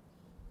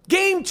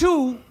game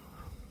 2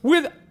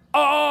 with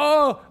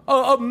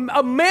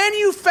a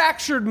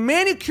manufactured,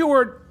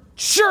 manicured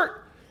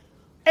shirt,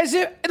 as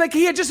if like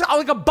he had just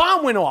like a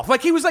bomb went off.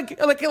 Like he was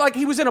like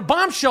he was in a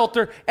bomb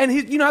shelter, and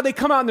you know how they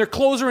come out and their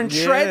clothes are in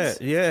shreds.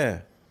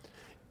 Yeah.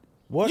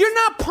 What? You're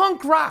not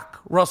punk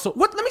rock, Russell.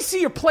 What? Let me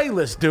see your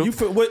playlist, dude.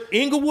 What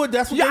Inglewood?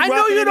 That's what. Yeah, I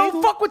know you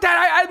don't fuck with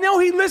that. I know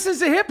he listens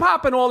to hip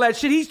hop and all that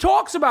shit. He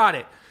talks about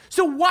it.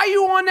 So why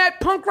you on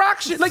that punk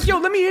rock shit? Like, yo,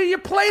 let me hear your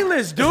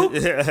playlist, Duke.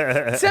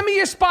 Send me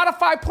your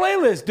Spotify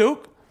playlist,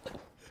 Duke.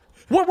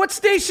 What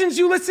stations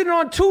you listening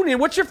on TuneIn?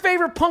 What's your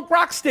favorite punk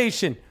rock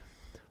station,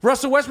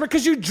 Russell Westbrook?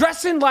 Because you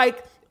dressing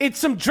like it's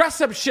some dress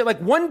up shit. Like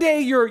one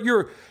day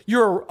you're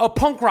a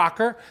punk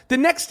rocker, the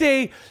next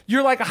day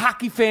you're like a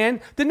hockey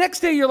fan, the next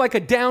day you're like a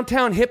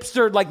downtown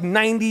hipster, like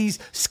 90s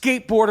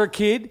skateboarder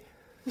kid.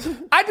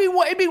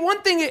 It'd be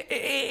one thing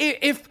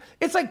if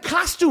it's like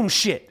costume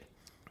shit.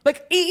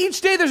 Like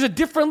each day there's a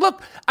different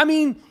look. I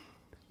mean,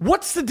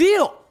 what's the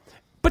deal?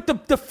 But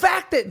the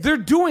fact that they're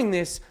doing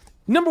this.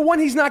 Number one,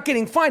 he's not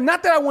getting fined.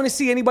 Not that I want to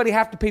see anybody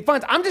have to pay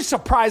fines. I'm just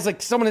surprised,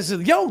 like someone that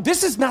says, yo,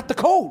 this is not the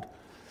code.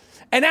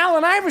 And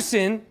Allen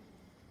Iverson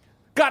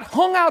got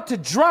hung out to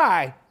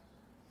dry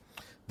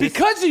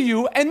because of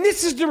you, and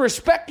this is the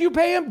respect you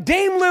pay him?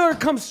 Dame Lillard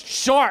comes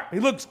sharp. He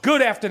looks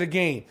good after the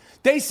game.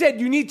 They said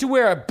you need to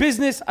wear a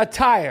business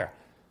attire.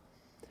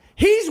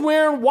 He's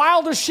wearing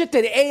wilder shit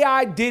that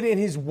AI did in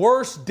his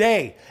worst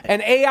day.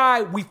 And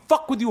AI, we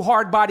fuck with you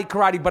hard body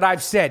karate, but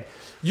I've said,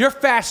 your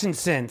fashion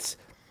sense...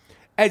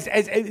 As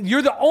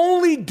you're the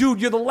only dude,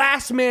 you're the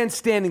last man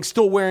standing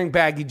still wearing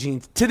baggy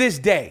jeans to this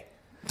day.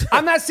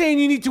 I'm not saying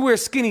you need to wear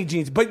skinny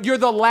jeans, but you're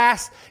the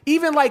last.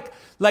 Even like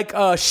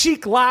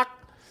Chic Lock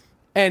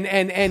and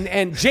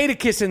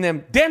Jadakiss and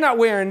them, they're not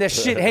wearing that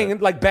shit hanging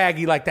like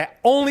baggy like that.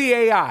 Only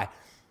AI,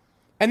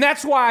 and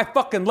that's why I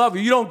fucking love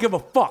you. You don't give a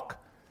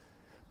fuck.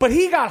 But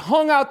he got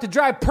hung out to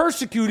dry,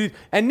 persecuted,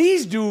 and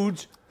these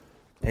dudes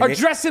are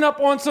dressing up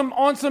on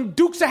some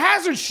Dukes of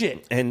Hazzard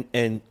shit.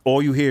 And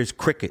all you hear is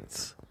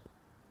crickets.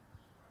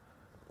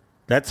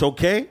 That's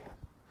okay?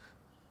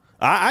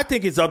 I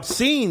think it's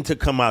obscene to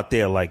come out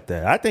there like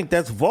that. I think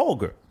that's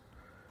vulgar.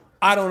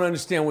 I don't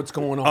understand what's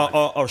going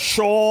on. A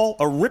shawl,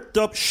 a ripped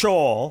up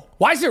shawl.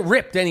 Why is it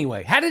ripped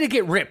anyway? How did it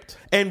get ripped?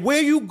 And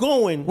where you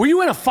going? Were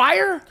you in a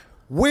fire?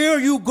 Where are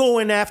you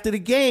going after the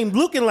game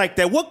looking like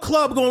that? What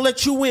club going to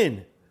let you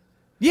in?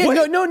 Yeah,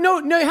 What?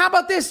 no. How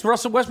about this,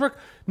 Russell Westbrook?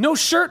 No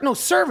shirt, no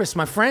service,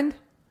 my friend.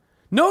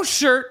 No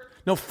shirt,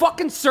 no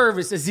fucking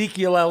service,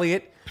 Ezekiel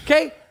Elliott.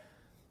 Okay?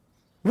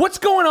 What's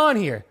going on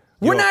here?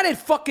 We're not in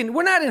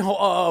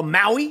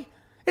Maui.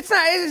 It's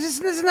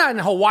not in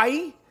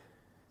Hawaii.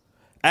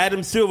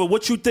 Adam Silver,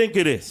 what you think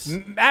it is?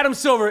 Adam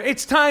Silver,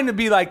 it's time to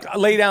be like,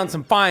 lay down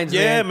some fines,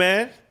 Yeah, man.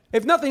 man.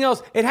 If nothing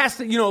else, it has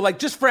to, like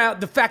just for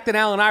the fact that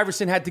Allen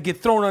Iverson had to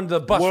get thrown under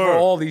the bus for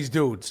all these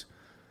dudes.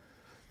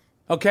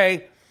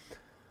 Okay?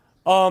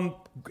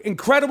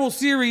 Incredible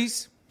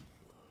series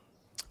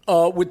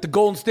with the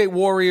Golden State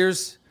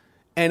Warriors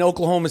and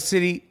Oklahoma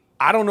City.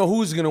 I don't know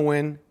who's going to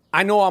win.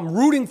 I know I'm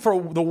rooting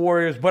for the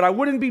Warriors, but I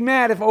wouldn't be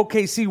mad if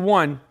OKC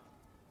won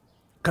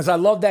because I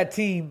love that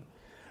team,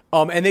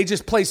 and they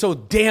just play so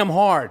damn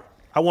hard.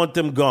 I want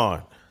them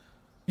gone.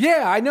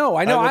 Yeah, I know.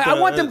 I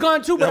want them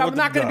gone too, but I'm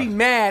not going to be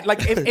mad.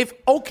 Like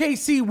if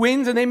OKC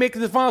wins and they make it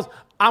to the finals,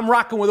 I'm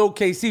rocking with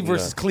OKC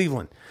versus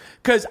Cleveland.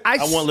 Because I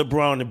want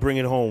LeBron to bring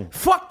it home.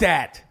 Fuck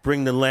that.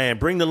 Bring the land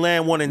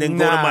one and then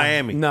go to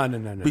Miami. No.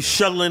 Be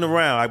shuttling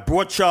around. I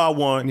brought y'all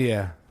one.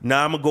 Yeah.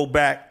 Now I'm going to go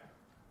back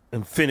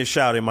and finish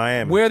out in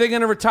Miami. Where are they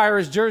going to retire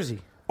his jersey?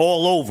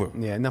 All over.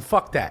 Yeah, no,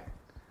 fuck that.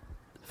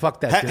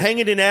 Fuck that. Hang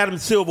it in Adam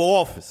Silver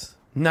office.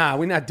 Nah,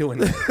 we're not doing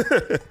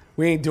that.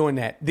 We ain't doing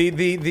that.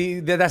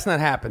 That's not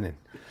happening.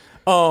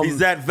 He's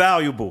that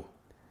valuable.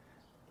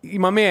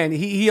 My man,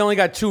 he only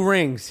got 2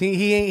 rings.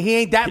 He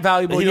ain't that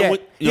valuable yet.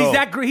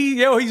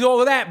 He's all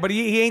of that, but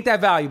he ain't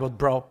that valuable,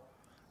 bro.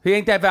 He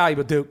ain't that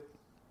valuable, dude.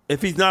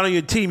 If he's not on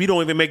your team, you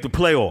don't even make the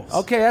playoffs.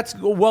 Okay, that's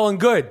well and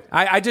good.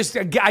 I just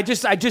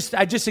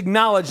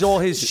acknowledged all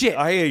his shit.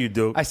 I hear you,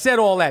 Duke. I said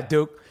all that,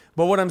 Duke.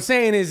 But what I'm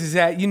saying is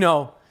that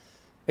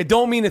it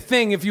don't mean a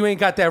thing if you ain't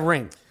got that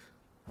ring.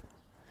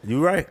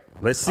 You right.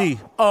 Let's see.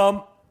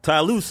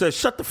 Ty Lue says,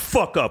 "Shut the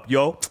fuck up,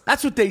 yo."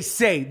 That's what they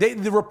say.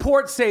 The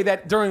reports say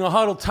that during a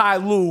huddle, Ty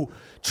Lue,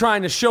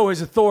 trying to show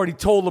his authority,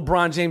 told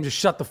LeBron James to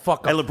shut the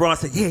fuck up. And LeBron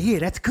said, "Yeah,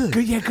 that's good.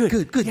 Good.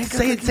 Yeah,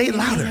 say it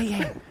louder.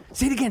 Yeah.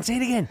 Say it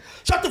again.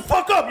 Shut the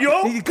fuck up,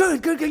 yo."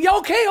 Good. Yeah,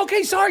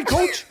 okay. Sorry,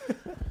 coach.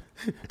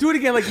 Do it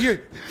again, like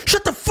you're.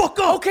 Shut the fuck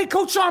up. Okay,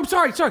 coach. I'm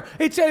sorry.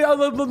 It's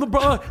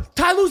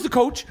Ty Lue's the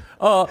coach.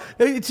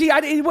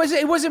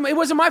 It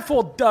wasn't my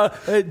fault.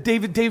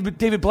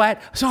 David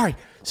Blatt. Sorry.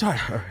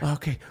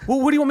 Okay. Well,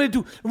 what do you want me to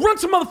do? Run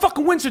some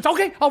motherfucking wind sprints.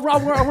 Okay, I'll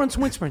run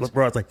some wind sprints.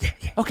 LeBron's like,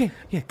 yeah. Okay,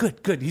 yeah,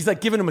 good. He's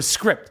like giving him a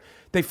script.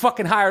 They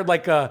fucking hired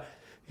like a.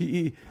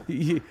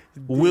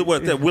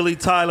 Willie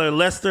Tyler and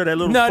Lester? That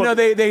little. No.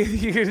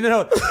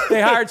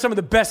 They hired some of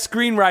the best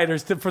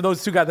screenwriters for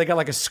those 2 guys. They got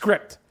like a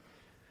script.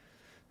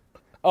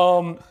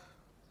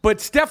 But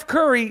Steph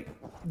Curry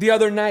the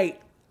other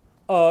night,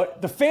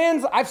 the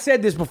fans. I've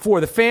said this before.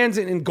 The fans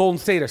in Golden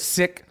State are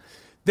sick.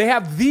 They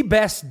have the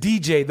best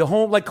DJ,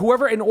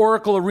 whoever in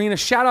Oracle Arena.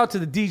 Shout out to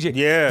the DJ.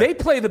 Yeah. They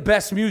play the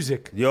best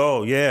music.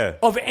 Yo, yeah.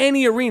 Of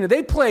any arena.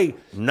 They play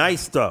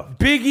nice stuff.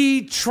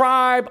 Biggie,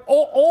 Tribe,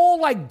 all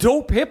like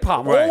dope hip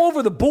hop, right. all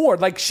over the board.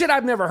 Like shit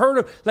I've never heard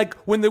of. Like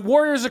when the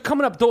Warriors are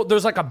coming up,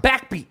 there's like a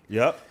backbeat.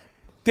 Yep.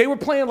 They were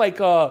playing like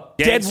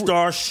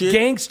Gangstar shit.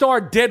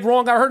 Gangstar, Dead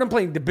Wrong. I heard them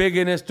playing the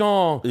biggest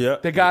song. Yeah.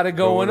 They got to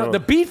go on.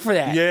 The beat for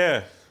that.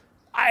 Yeah.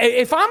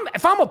 If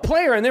I'm a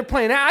player and they're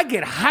playing that, I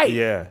get hyped.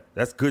 Yeah,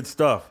 that's good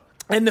stuff.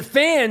 And the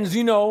fans,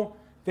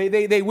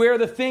 they wear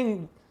the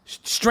thing,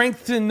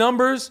 strength in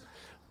numbers.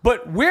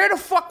 But where the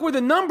fuck were the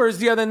numbers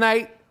the other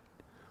night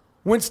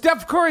when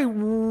Steph Curry,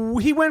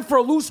 he went for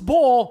a loose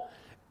ball,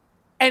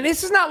 and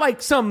this is not like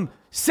some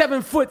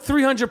 7-foot,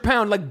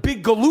 300-pound, like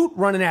big galoot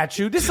running at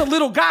you. This is a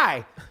little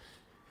guy.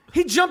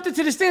 He jumped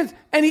into the stands,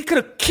 and he could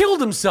have killed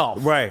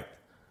himself. Right.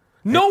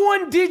 No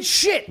one did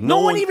shit.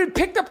 No one even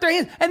picked up their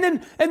hands. And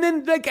then the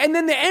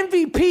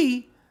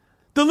MVP,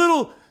 the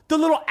little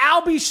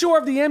Albie Shore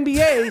of the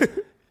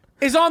NBA,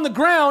 is on the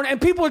ground,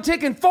 and people are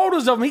taking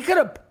photos of him. He could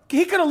have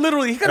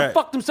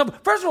fucked himself.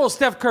 First of all,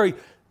 Steph Curry,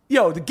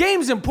 the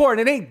game's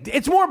important.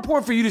 It's more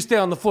important for you to stay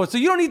on the floor, so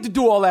you don't need to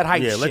do all that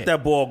hype shit. Yeah, let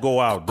that ball go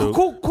out, dude.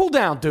 Cool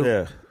down, dude.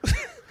 Yeah.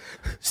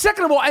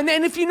 Second of all, and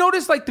if you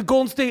notice, like the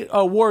Golden State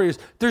Warriors,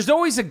 there's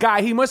always a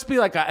guy. He must be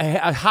like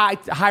a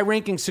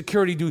high-ranking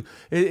security dude.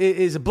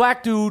 Is a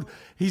black dude.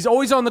 He's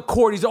always on the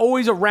court. He's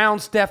always around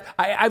Steph.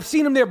 I've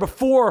seen him there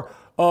before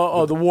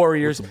the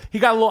Warriors. He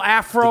got a little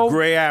afro, the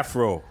gray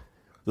afro.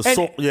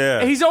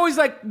 And he's always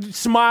like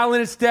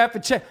smiling at Steph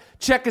and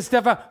checking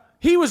Steph out.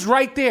 He was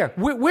right there.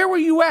 Where were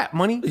you at,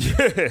 Money?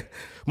 Yeah.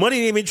 Money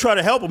didn't even try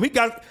to help him. He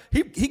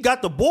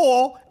got the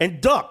ball and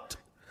ducked.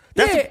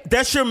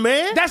 That's your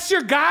man? That's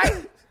your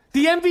guy?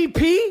 The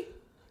MVP?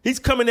 He's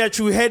coming at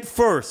you head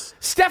first.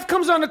 Steph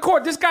comes on the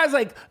court. This guy's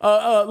like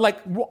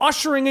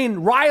ushering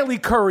in Riley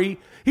Curry.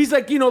 He's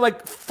like,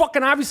 like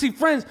fucking obviously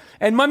friends.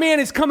 And my man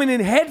is coming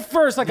in head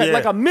first like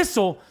a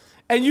missile.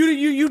 And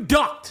you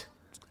ducked.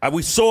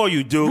 We saw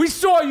you, dude. We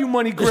saw you,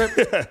 Money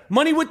Grip.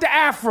 Money with the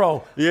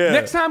afro. Yeah.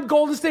 Next time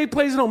Golden State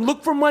plays at home,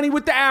 look for Money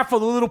with the afro,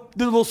 the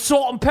little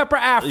salt and pepper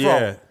afro.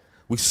 Yeah.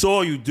 We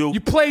saw you, dude. You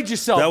played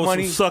yourself, That was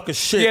Money. some sucker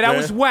shit, Yeah, that man.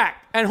 was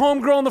whack. And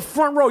homegirl in the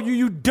front row,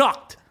 you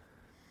ducked.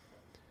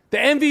 The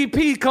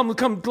MVP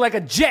come like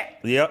a jet.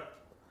 Yep.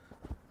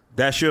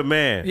 That's your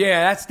man.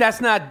 Yeah,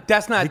 that's not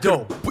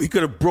dope. He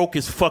could have broke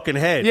his fucking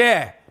head.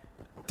 Yeah.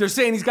 They're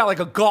saying he's got like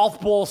a golf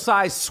ball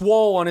size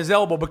swole on his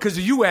elbow because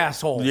of you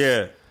assholes.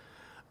 Yeah.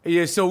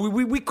 Yeah, so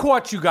we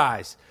caught you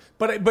guys.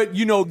 But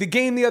you know, the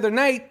game the other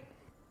night,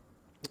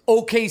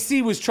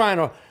 OKC was trying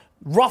to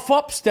rough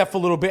up Steph a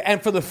little bit.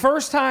 And for the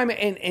first time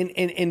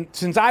in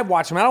since I've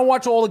watched him, I don't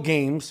watch all the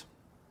games,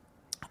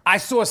 I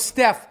saw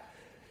Steph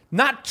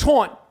not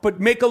taunt,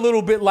 but make a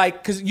little bit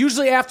like, because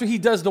usually after he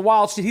does the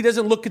wild shit, he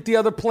doesn't look at the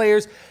other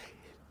players.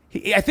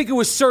 I think it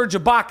was Serge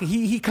Ibaka.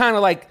 He kind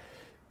of like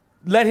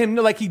let him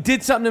know, like he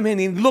did something to him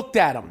and he looked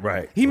at him.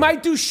 Right. He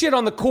might do shit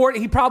on the court.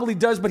 He probably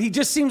does, but he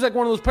just seems like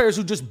one of those players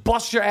who just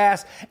busts your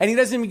ass and he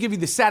doesn't even give you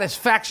the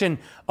satisfaction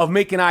of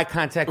making eye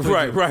contact with you.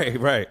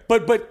 Right.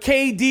 But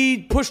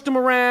KD pushed him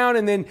around,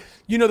 and then,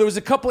 you know, there was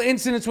a couple of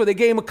incidents where they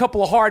gave him a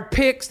couple of hard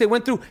picks. They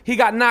went through, he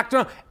got knocked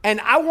around. And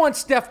I want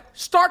Steph,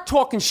 start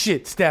talking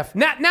shit, Steph.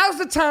 Now's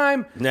the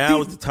time. Now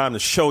is the time to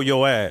show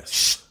your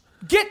ass.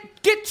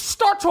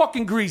 Start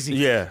talking greasy.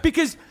 Yeah.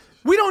 Because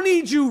we don't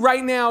need you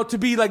right now to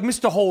be like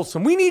Mr.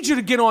 Wholesome. We need you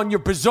to get on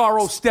your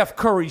bizarro Steph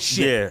Curry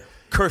shit. Yeah.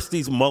 Curse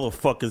these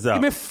motherfuckers out. I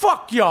mean,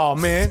 fuck y'all,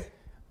 man.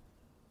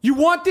 You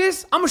want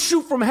this? I'm going to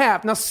shoot from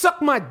half. Now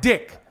suck my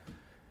dick.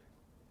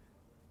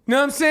 You know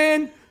what I'm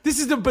saying? This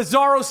is the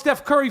bizarro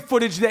Steph Curry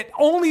footage that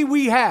only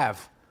we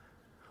have.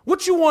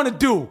 What you want to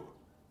do,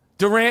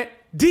 Durant?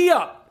 D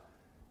up.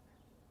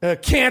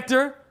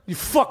 Cantor, you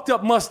fucked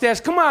up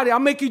mustache. Come out here. I'll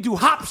make you do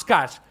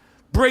hopscotch.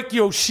 Break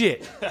your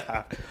shit.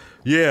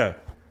 Yeah.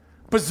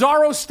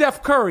 Bizarro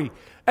Steph Curry.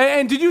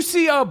 And did you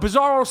see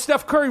Bizarro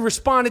Steph Curry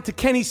responded to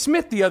Kenny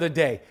Smith the other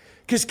day?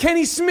 Because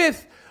Kenny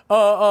Smith,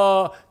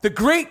 the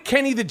great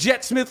Kenny the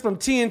Jet Smith from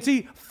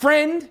TNT,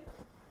 friend,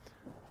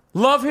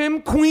 love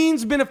him.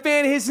 Queen's been a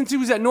fan of his since he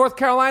was at North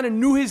Carolina,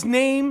 knew his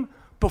name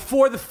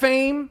before the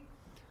fame.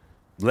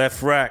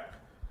 Left rack.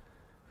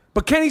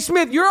 But Kenny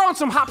Smith, you're on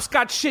some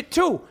hopscotch shit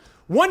too.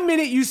 1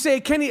 minute you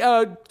say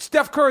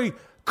Steph Curry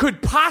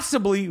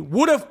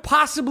would have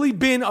possibly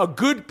been a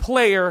good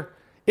player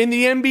in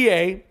the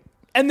NBA.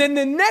 And then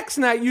the next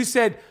night you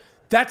said,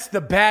 that's the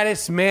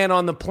baddest man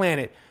on the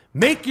planet.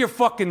 Make your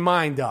fucking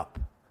mind up.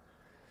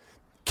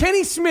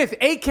 Kenny Smith,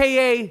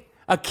 a.k.a.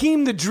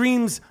 Akeem the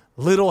Dream's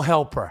little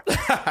helper.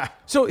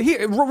 So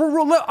here, I'm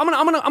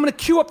gonna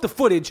cue up the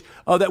footage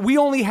that we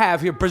only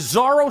have here.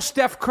 Bizarro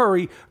Steph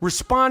Curry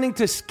responding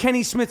to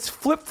Kenny Smith's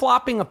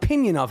flip-flopping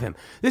opinion of him.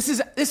 This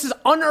is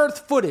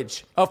unearthed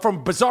footage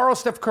from Bizarro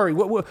Steph Curry.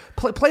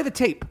 Play the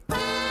tape.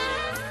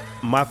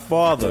 My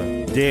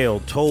father,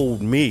 Dale,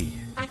 told me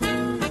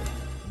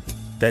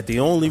that the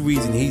only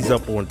reason he's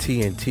up on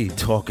TNT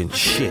talking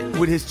shit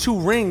with his 2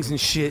 rings and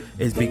shit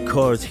is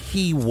because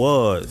he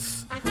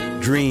was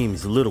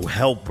Dream's little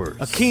helper.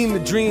 Akeem the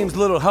Dream's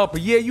little helper.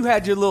 Yeah, you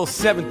had your little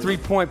 7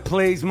 3-point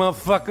plays,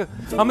 motherfucker.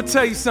 I'm gonna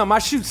tell you something. I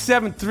shoot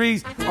 7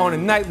 threes on a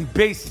nightly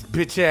basis,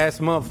 bitch ass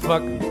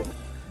motherfucker.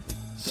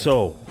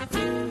 So,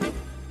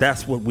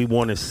 that's what we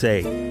want to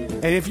say.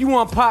 And if you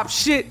want pop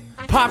shit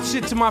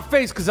to my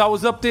face, because I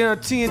was up there on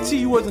TNT,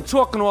 you wasn't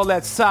talking all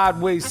that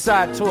sideways,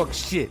 side talk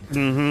shit.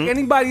 Mm-hmm.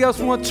 Anybody else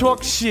want to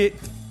talk shit?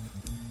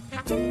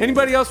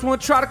 Anybody else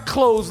want to try to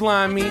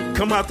clothesline me?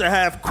 Come out to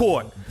half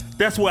court.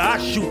 That's where I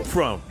shoot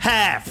from.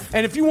 Half.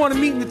 And if you want to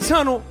meet in the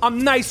tunnel,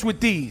 I'm nice with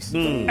these.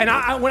 And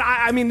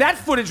I mean, that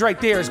footage right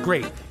there is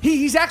great.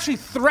 He's actually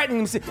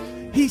threatening.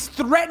 He's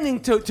threatening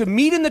to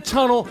meet in the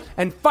tunnel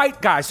and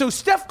fight guys. So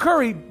Steph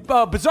Curry,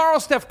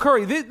 Bizarro Steph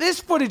Curry, this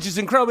footage is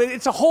incredible.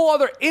 It's a whole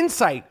other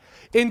insight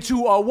into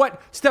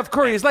what Steph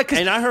Curry is like.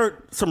 And I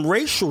heard some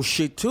racial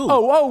shit too.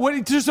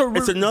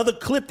 It's another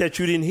clip that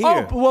you didn't hear.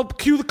 Oh, well,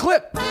 cue the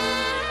clip.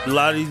 A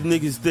lot of these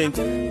niggas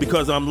think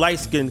because I'm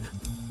light-skinned,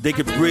 they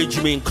could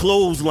bridge me and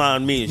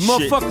clothesline me and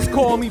shit. Motherfuckers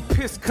call me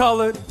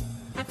piss-colored.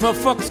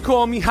 Motherfuckers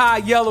call me high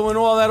yellow and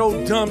all that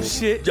old dumb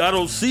shit. Y'all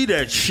don't see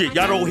that shit.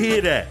 Y'all don't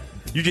hear that.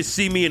 You just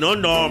see me in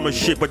Under Armour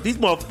shit, but these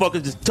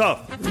motherfuckers is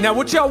tough. Now,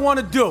 what y'all want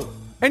to do?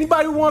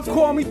 Anybody want to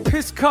call me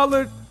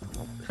piss-colored?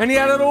 Any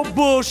of that old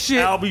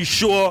bullshit? I'll be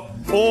sure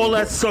all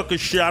that sucker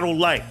shit I don't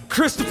like.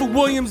 Christopher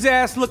Williams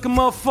ass-looking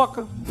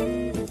motherfucker.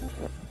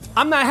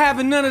 I'm not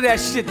having none of that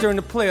shit during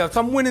the playoffs.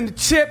 I'm winning the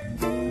chip.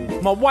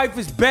 My wife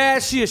is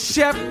bad. She a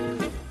chef.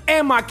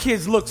 And my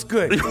kids looks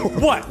good.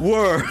 What?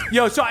 Word.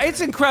 Yo, so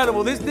it's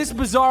incredible. This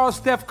Bizarro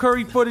Steph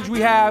Curry footage we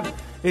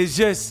have is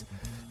just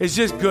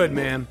good,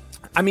 man.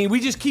 I mean,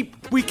 we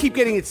keep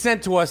getting it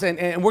sent to us,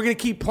 and we're gonna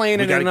keep playing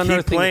it. We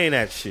gotta keep playing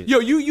that shit. Yo,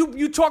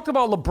 you talked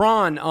about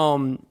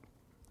LeBron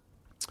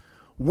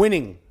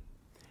winning,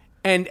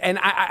 and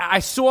I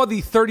saw the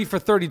 30 for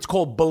 30. It's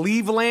called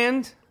Believe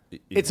Land.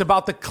 It's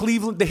about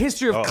the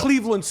history of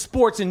Cleveland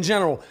sports in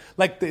general,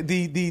 like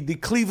the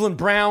Cleveland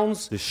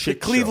Browns, the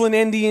Cleveland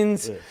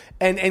Indians,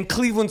 and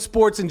Cleveland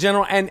sports in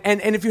general. And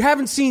if you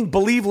haven't seen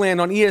Believe Land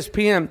on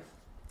ESPN,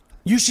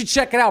 you should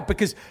check it out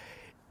because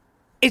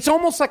it's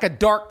almost like a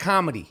dark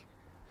comedy.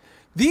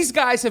 These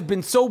guys have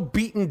been so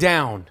beaten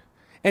down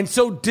and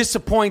so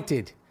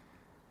disappointed,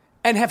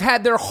 and have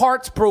had their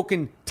hearts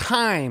broken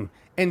time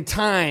and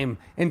time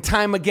and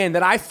time again,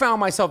 that I found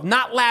myself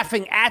not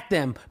laughing at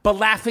them, but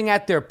laughing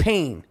at their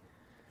pain.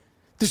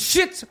 The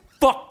shit's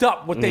fucked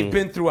up what they've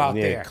been through out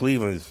there.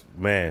 Cleveland's,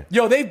 man.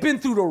 Yo, they've been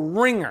through the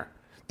ringer.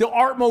 The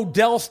Art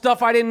Modell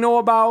stuff I didn't know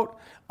about.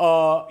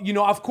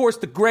 Of course,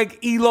 the Greg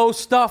Elo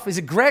stuff. Is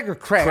it Greg or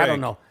Craig? I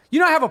don't know.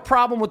 I have a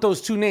problem with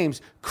those two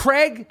names.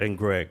 Craig. And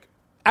Greg.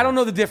 I don't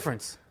know the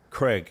difference.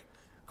 Craig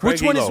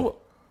Which one Elo. is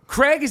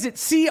Craig? Is it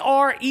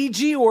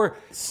C-R-E-G or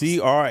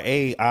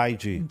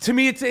C-R-A-I-G? To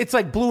me, it's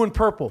like blue and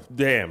purple.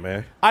 Damn,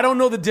 man. I don't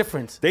know the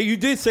difference. You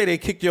did say they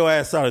kicked your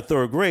ass out of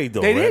third grade,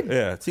 though. They right? did.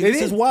 Yeah. See, They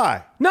this did. is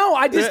why. No,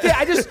 I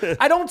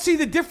don't see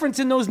the difference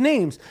in those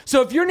names.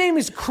 So if your name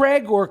is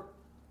Craig or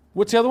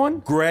what's the other one?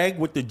 Greg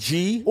with the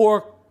G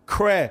Or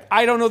Craig.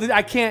 I don't know.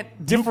 I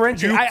can't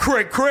differentiate.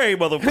 Craig,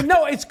 motherfucker.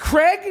 No, it's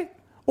Craig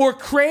or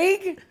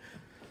Craig.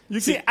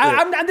 This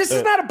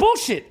is not a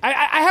bullshit.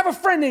 I have a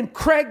friend named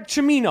Craig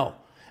Cimino.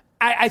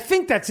 I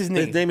think that's his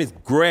name. His name is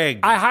Greg.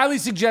 I highly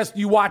suggest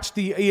you watch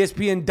the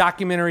ESPN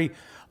documentary,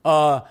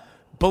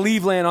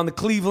 Believe Land, on the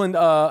Cleveland,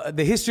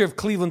 the history of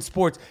Cleveland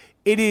sports.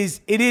 It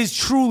is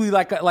truly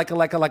like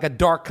a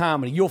dark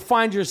comedy. You'll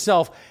find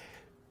yourself.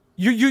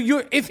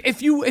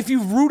 If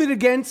you rooted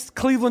against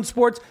Cleveland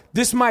sports,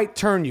 this might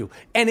turn you.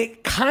 And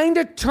it kind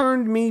of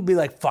turned me. Be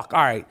like, fuck.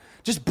 All right.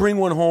 Just bring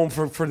one home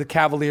for the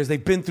Cavaliers.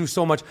 They've been through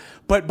so much.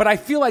 But I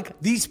feel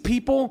like these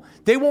people,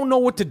 they won't know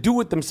what to do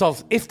with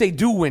themselves if they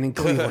do win in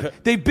Cleveland.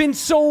 They've been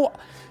so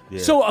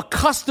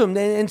accustomed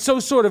and so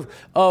sort of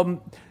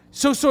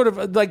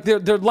like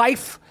their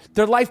life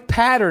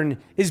pattern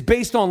is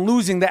based on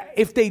losing, that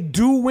if they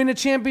do win a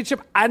championship,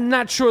 I'm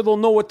not sure they'll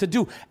know what to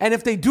do. And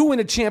if they do win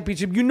a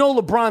championship,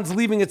 LeBron's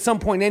leaving at some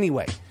point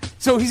anyway.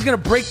 So he's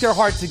going to break their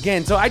hearts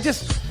again. So I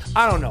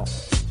don't know.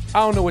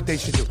 I don't know what they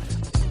should do.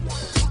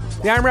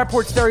 The Iron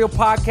Rapport Stereo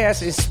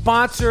Podcast is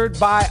sponsored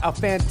by a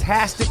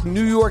fantastic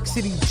New York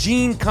City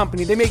jean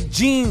company. They make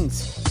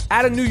jeans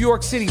out of New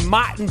York City,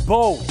 Mott &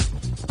 Bow.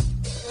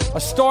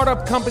 A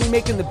startup company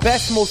making the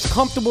best, most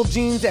comfortable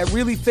jeans at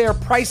really fair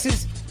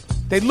prices.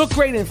 They look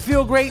great and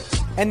feel great,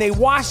 and they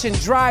wash and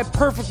dry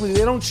perfectly.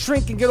 They don't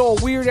shrink and get all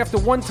weird after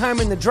one time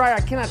in the dryer. I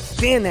cannot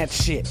stand that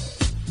shit.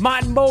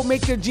 Mott & Bow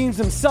make their jeans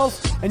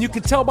themselves, and you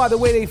can tell by the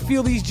way they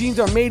feel these jeans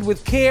are made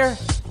with care.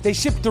 They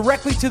ship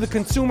directly to the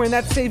consumer, and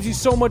that saves you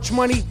so much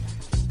money.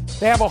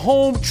 They have a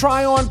home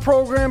try-on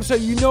program, so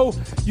you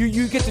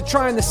get to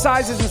try on the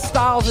sizes and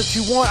styles that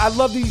you want. I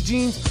love these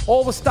jeans,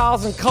 all the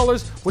styles and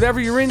colors, whatever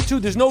you're into.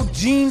 There's no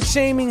jean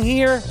shaming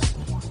here.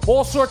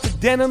 All sorts of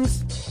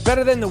denims,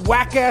 better than the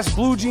whack-ass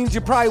blue jeans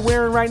you're probably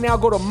wearing right now.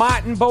 Go to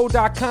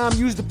mottandbow.com.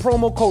 Use the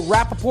promo code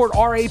Rappaport,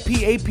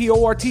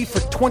 RAPAPORT, for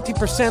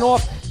 20%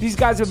 off. These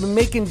guys have been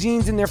making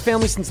jeans in their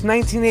family since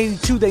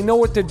 1982. They know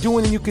what they're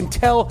doing, and you can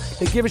tell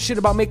they give a shit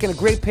about making a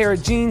great pair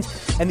of jeans.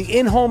 And the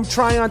in-home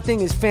try-on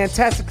thing is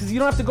fantastic because you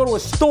don't have to go to a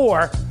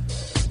store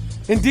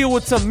and deal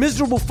with some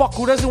miserable fuck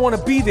who doesn't want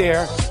to be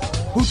there,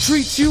 who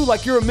treats you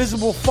like you're a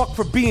miserable fuck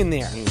for being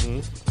there. Mm-hmm.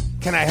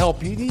 Can I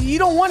help you? You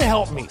don't want to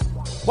help me.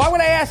 Why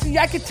would I ask you?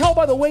 I could tell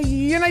by the way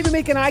you're not even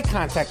making eye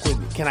contact with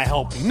me. Can I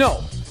help you?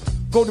 No.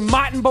 Go to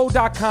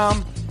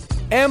mottandbow.com,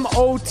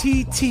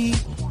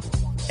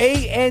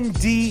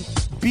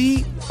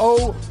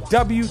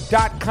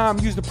 mottandbow.com.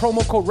 Use the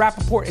promo code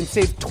Rappaport and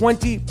save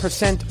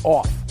 20%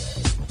 off.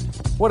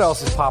 What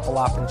else is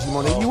Papa-lopping,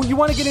 G-Monetti? You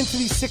want to get into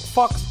these sick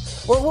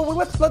fucks? What do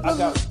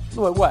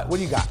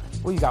you got?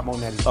 What do you got,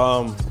 Monetti?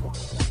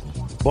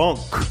 Bunk.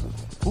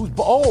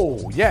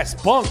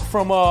 Yes, Bunk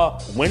from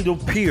Wendell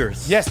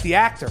Pierce. Yes, the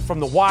actor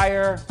from The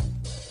Wire.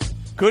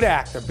 Good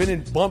actor. Been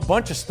in a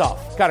bunch of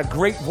stuff. Got a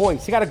great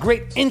voice. He got a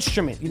great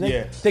instrument.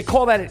 Yeah. They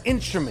call that an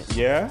instrument.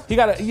 Yeah. He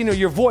got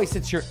your voice.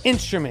 It's your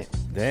instrument.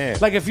 Damn.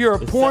 Like if you're a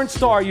porn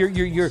star, your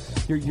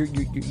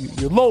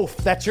loaf.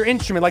 That's your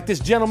instrument. Like this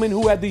gentleman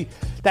who had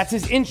that's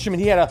his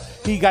instrument.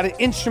 He got an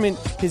instrument.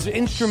 His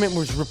instrument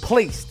was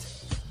replaced.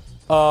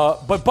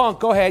 But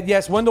Bunk, go ahead.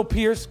 Yes, Wendell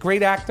Pierce,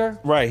 great actor.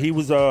 Right. He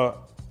was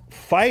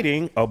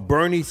fighting a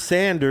Bernie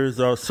Sanders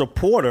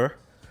supporter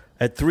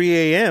at 3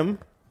 a.m.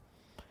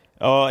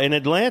 In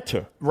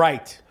Atlanta.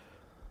 Right.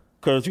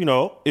 Because,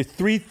 it's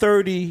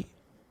 3:30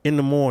 in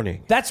the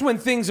morning. That's when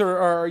things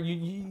are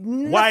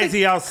why is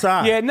he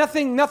outside? Yeah,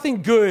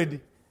 nothing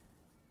good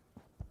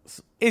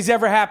is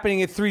ever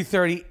happening at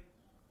 3:30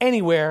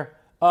 anywhere.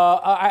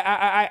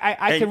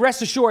 I can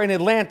rest assured in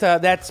Atlanta,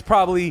 that's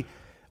probably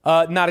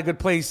not a good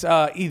place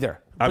either.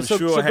 So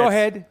go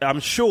ahead. I'm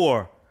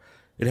sure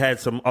it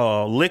had some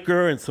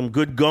liquor and some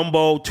good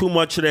gumbo. Too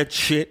much of that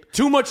shit.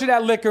 Too much of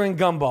that liquor and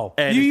gumbo.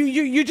 And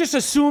you just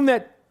assume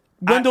that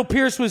Wendell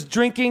Pierce was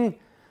drinking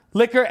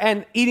liquor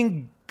and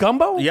eating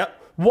gumbo? Yep.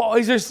 Well,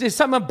 is there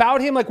something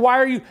about him? Like, why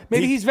are you?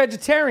 Maybe he's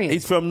vegetarian.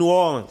 He's from New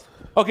Orleans.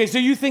 Okay, so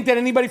you think that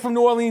anybody from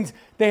New Orleans,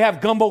 they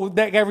have gumbo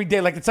every day,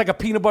 like it's like a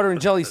peanut butter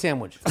and jelly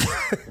sandwich?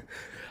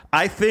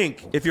 I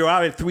think if you're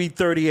out at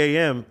 3:30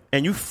 a.m.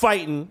 and you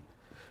fighting,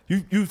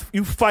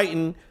 you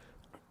fighting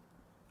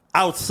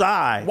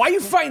outside. Why are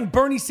you fighting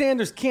Bernie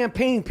Sanders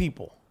campaign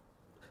people?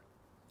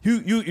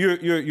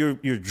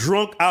 You're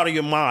drunk out of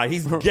your mind.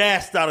 He's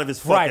gassed out of his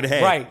fucking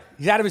head. Right.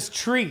 He's out of his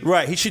tree.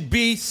 Right. He should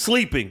be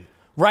sleeping.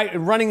 Right,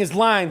 and running his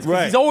lines.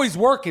 Right. He's always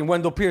working,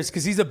 Wendell Pierce,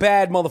 because he's a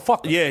bad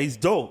motherfucker. Yeah, he's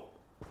dope.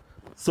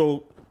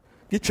 So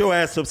get your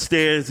ass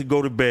upstairs and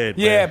go to bed.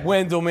 Yeah, man.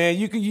 Wendell, man.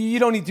 You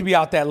don't need to be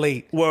out that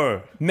late.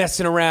 Word.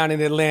 Messing around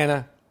in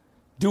Atlanta,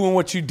 doing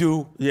what you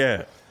do.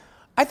 Yeah.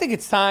 I think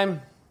it's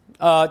time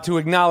to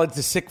acknowledge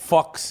the sick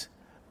fucks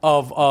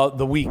of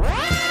the week.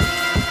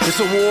 This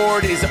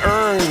award is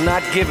earned,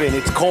 not given.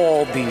 It's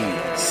called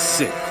the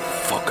Sick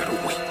Fuck of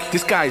the Week.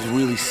 This guy's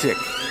really sick.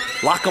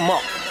 Lock him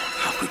up.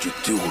 How could you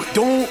do it?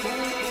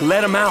 Don't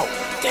let him out.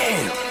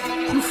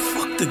 Damn. You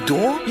fucked the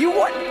dog? You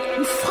what?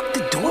 You fucked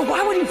the dog?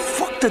 Why would you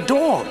fuck the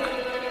dog?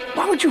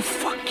 Why would you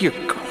fuck your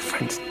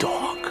girlfriend's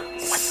dog?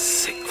 What?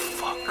 Sick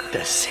fuck.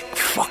 The sick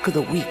fuck of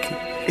the week.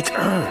 It's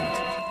earned.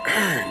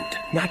 Earned.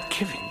 Not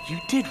given. You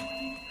did.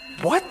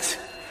 What?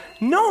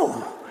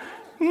 No.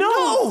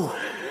 No.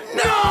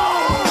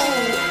 No.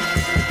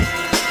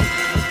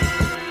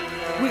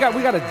 We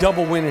got a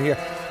double winner here.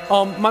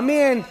 My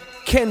man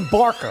Ken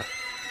Barker.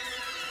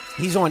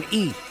 He's on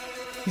E.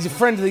 He's a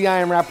friend of the I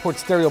Am Rapport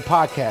Stereo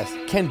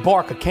podcast. Ken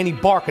Barker, Kenny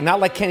Barker, not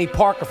like Kenny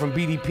Parker from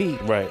BDP.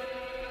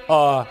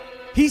 Right.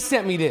 He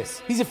sent me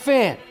this. He's a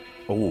fan.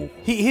 Oh.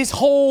 His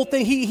whole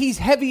thing, he's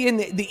heavy in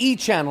the E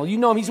channel. You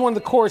know him. He's one of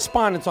the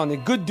correspondents on there.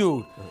 Good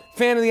dude.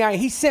 Fan of the I.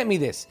 He sent me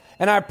this.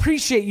 And I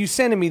appreciate you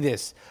sending me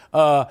this.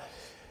 A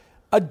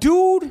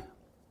dude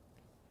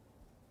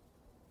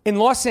in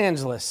Los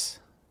Angeles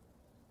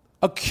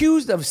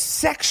accused of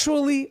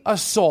sexually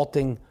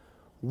assaulting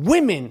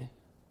women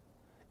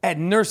at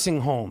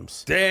nursing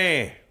homes.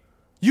 Damn.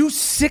 You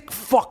sick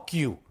fuck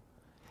you.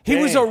 He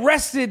was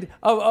arrested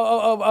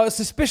of a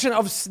suspicion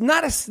of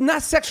not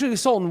sexually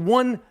assaulting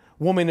one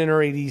woman in her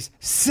 80s,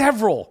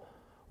 several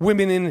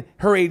women in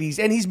her 80s,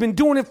 and he's been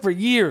doing it for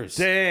years.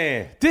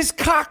 Damn. This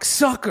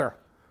cocksucker,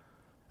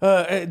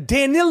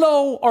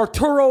 Danilo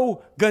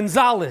Arturo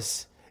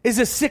Gonzalez, is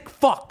a sick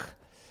fuck.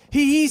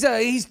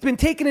 He's been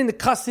taken into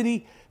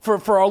custody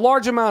for a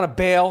large amount of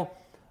bail.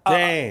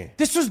 Damn.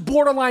 This was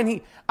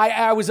borderline.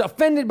 I was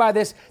offended by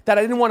this, that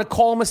I didn't want to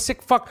call him a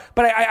sick fuck,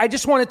 but I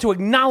just wanted to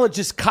acknowledge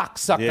this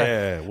cocksucker.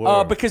 Yeah,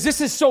 word. Because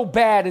this is so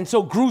bad and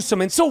so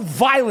gruesome and so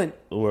violent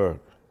Word.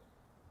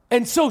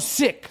 and so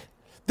sick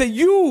that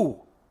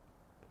you,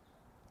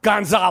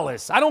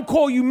 Gonzalez, I don't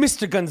call you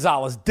Mr.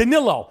 Gonzalez,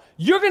 Danilo,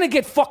 you're going to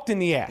get fucked in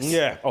the ass.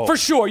 Yeah. Oh. For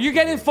sure. You're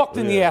getting fucked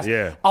in the ass.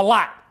 Yeah. A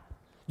lot.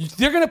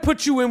 They're going to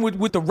put you in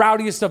with the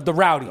rowdiest of the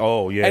rowdy.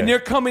 Oh, yeah. And they're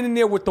coming in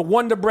there with the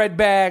Wonder Bread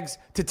bags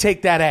to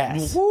take that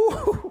ass.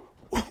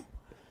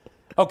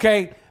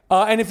 Okay?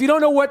 And if you don't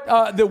know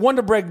what the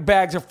Wonder Bread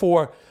bags are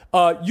for,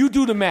 you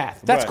do the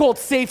math. That's Right. called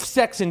safe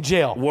sex in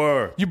jail.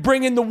 Word. You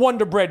bring in the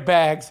Wonder Bread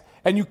bags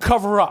and you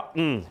cover up.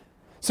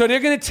 So they're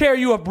going to tear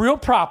you up real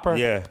proper.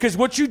 Yeah. Because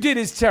what you did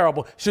is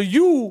terrible. So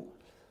you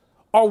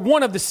are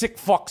one of the sick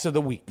fucks of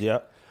the week.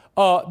 Yep.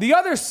 The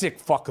other sick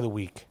fuck of the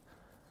week.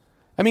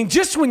 I mean,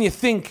 just when you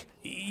think,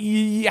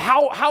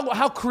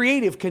 how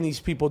creative can these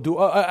people do?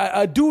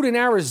 A dude in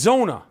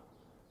Arizona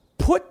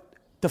put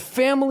the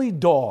family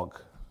dog,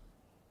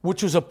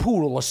 which was a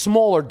poodle, a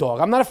smaller dog.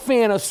 I'm not a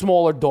fan of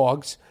smaller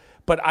dogs,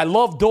 but I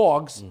love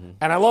dogs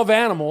and I love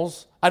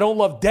animals. I don't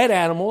love dead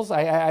animals.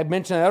 I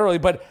mentioned that earlier,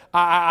 but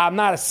I'm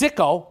not a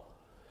sicko.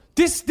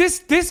 This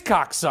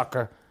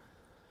cocksucker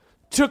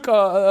took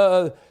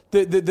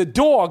the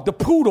dog, the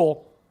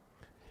poodle,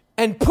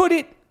 and put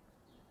it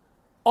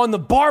on the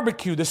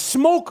barbecue, the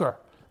smoker,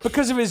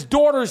 because of his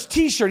daughter's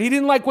T-shirt. He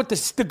didn't like what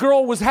the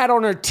girl had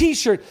on her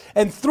T-shirt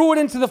and threw it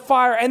into the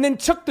fire and then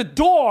took the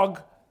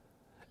dog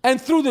and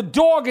threw the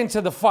dog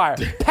into the fire.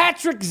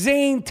 Patrick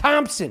Zane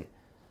Thompson.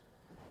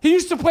 He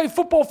used to play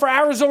football for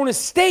Arizona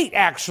State,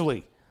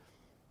 actually.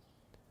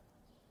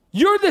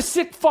 You're the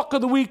sick fuck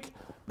of the week,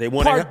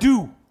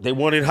 Pardue. They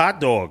wanted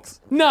hot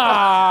dogs.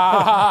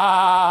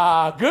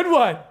 Nah. Good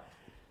one.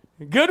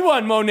 Good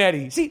one,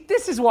 Monetti. See,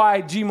 this is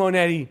why G.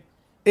 Monetti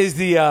is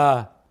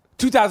the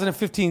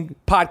 2015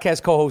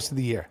 podcast co-host of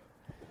the year.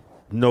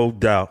 No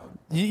doubt.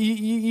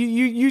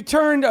 You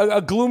turned a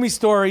gloomy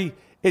story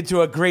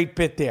into a great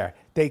bit there.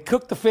 They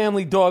cooked the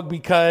family dog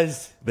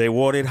because they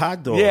wanted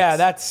hot dogs. Yeah,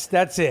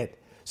 that's it.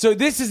 So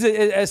this is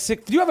a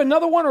sick. Do you have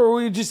another one,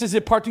 or is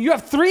it part two? You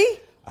have three?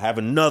 I have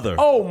another.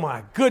 Oh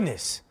my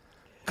goodness!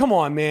 Come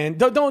on, man!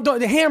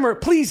 Don't Hammer,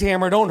 please,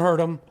 Hammer, don't hurt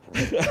him.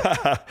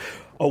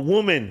 A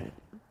woman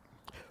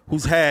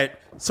who's had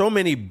so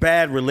many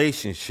bad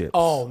relationships.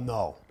 Oh,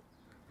 no.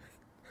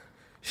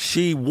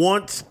 She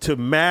wants to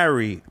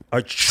marry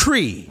a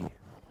tree.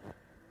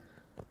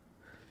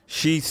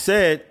 She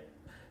said,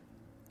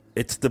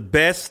 it's the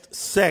best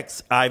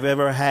sex I've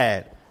ever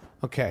had.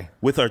 Okay.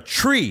 With a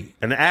tree,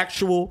 an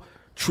actual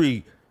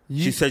tree.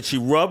 She said she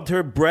rubbed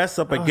her breasts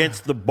up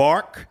against the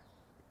bark.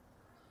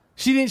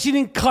 She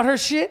didn't cut her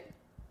shit?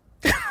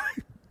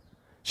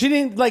 She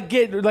didn't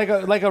get like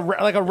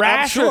a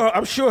rash.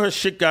 I'm sure her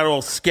shit got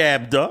all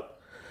scabbed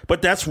up,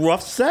 but that's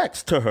rough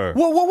sex to her.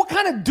 What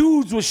kind of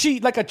dudes was she?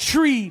 Like a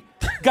tree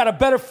got a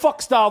better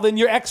fuck style than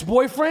your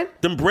ex-boyfriend?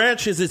 Them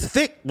branches is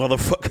thick,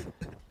 motherfucker.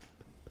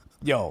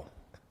 Yo.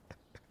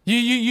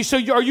 So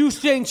are you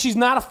saying she's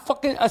not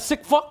a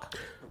sick fuck?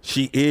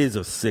 She is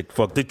a sick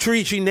fuck. The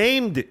tree, she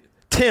named it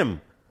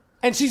Tim.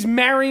 And she's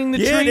marrying the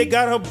tree? Yeah, they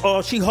got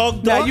her, she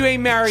hugged up. No, you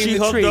ain't marrying the tree.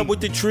 She hugged up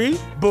with the tree?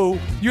 Boo.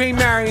 You ain't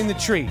marrying the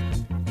tree.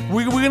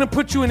 We're going to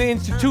put you in an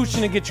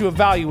institution and get you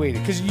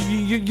evaluated because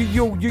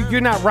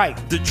you're not right.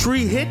 The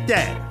tree hit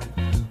that.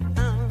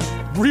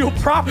 Real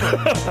proper.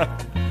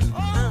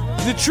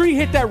 The tree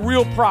hit that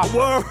real proper.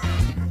 Word.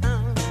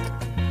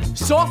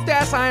 Soft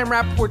ass I Am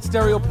Rappaport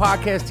stereo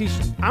podcast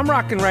t-shirt. I'm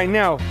rocking right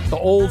now the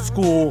old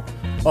school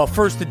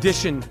first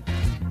edition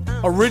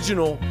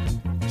original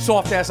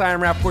Soft ass I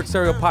Am Rappaport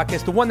stereo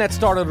podcast, the one that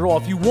started it all.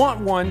 If you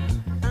want one,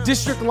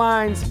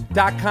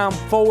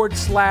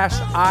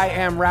 districtlines.com/I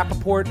Am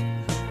Rappaport.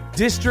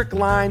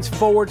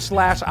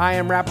 Districtlines/I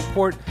Am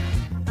Rappaport.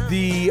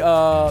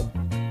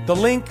 The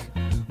link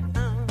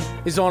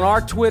is on our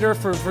Twitter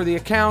for the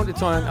account.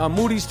 It's on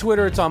Moody's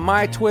Twitter. It's on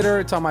my Twitter.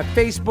 It's on my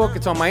Facebook.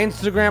 It's on my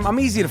Instagram. I'm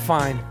easy to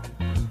find.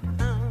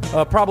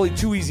 Probably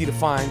too easy to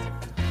find.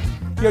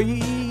 Yo,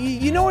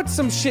 you know what's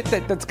some shit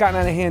that's gotten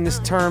out of hand this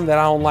term that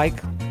I don't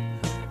like?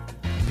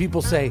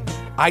 People say,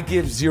 I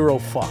give zero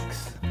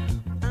fucks.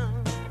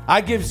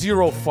 I give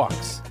zero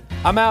fucks.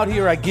 I'm out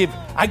here, I give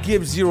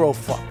zero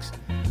fucks.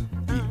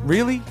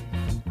 Really?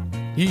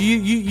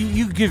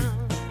 You give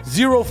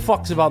zero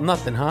fucks about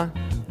nothing, huh?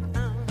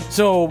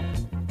 So,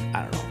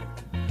 I don't know.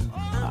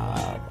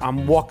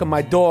 I'm walking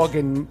my dog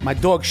and my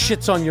dog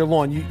shits on your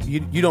lawn.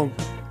 You don't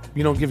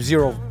give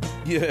zero.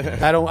 Yeah.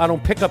 I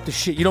don't pick up the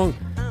shit. You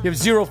have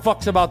zero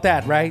fucks about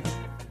that, right?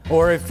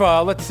 Or if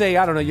let's say,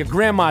 I don't know, your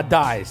grandma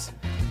dies.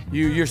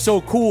 You're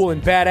so cool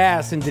and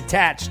badass and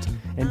detached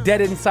and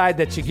dead inside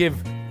that you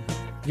give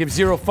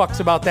zero fucks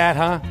about that,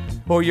 huh?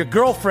 Or your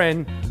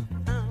girlfriend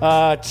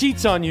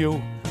cheats on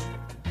you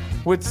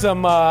with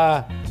some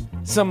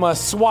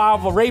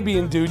suave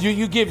Arabian dude.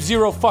 You give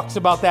zero fucks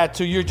about that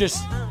too. You're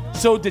just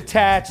so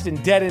detached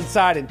and dead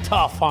inside and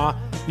tough, huh?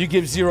 You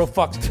give zero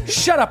fucks.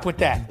 Shut up with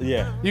that.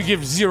 Yeah. You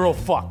give zero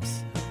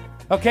fucks.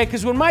 Okay?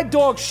 Because when my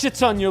dog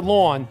shits on your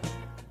lawn,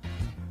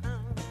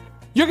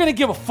 you're going to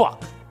give a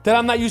fuck that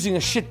I'm not using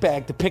a shit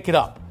bag to pick it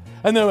up.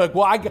 And they're like,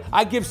 well,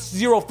 I give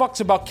zero fucks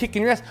about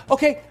kicking your ass.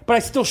 Okay, but I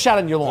still shat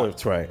on your lawn.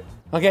 That's right.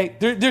 Okay?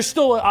 There's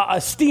still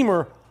a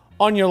steamer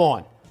on your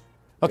lawn.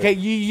 Okay?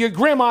 Yeah. Your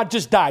grandma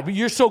just died, but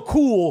you're so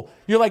cool.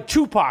 You're like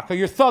Tupac or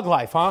your Thug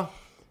Life, huh?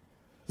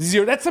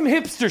 Zero. That's some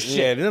hipster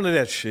shit. Yeah, none of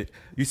that shit.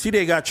 You see,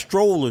 they got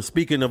strollers.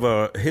 Speaking of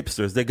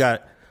hipsters,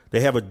 they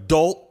have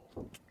adult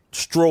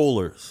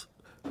strollers.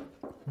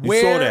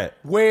 You saw that?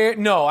 Where?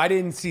 No, I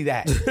didn't see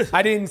that.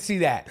 I didn't see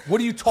that.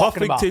 What are you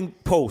talking about? Huffington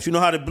Post. You know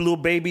how the little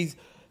babies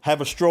have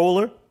a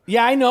stroller?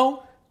 Yeah, I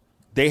know.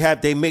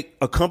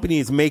 A company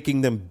is making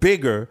them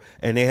bigger,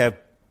 and they have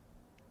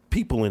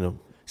people in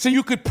them. So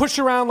you could push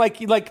around like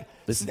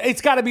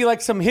it's got to be like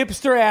some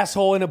hipster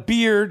asshole in a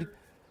beard,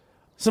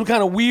 some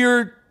kind of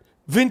weird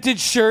vintage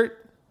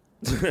shirt.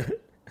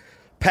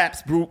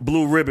 Pabst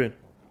Blue Ribbon.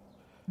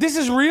 This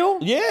is real?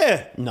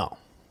 Yeah. No.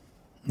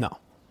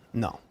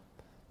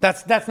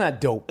 That's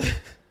not dope.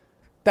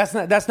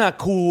 That's not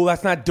cool.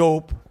 That's not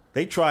dope.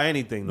 They try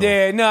anything, though.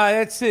 Yeah, no,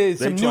 that's some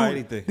They try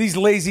anything. These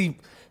lazy.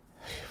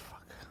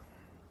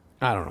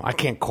 I don't know. I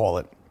can't call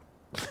it.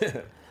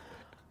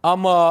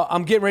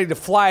 I'm getting ready to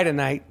fly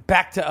tonight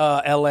back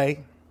to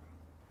L.A.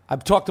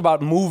 I've talked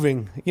about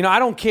moving. You know, I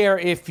don't care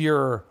if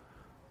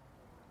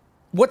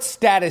what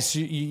status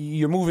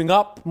you're moving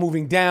up,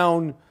 moving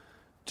down,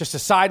 just a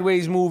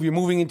sideways move. You're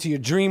moving into your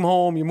dream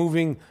home. You're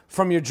moving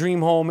from your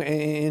dream home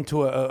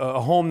into a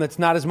home that's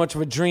not as much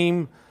of a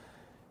dream.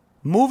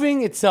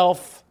 Moving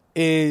itself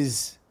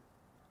is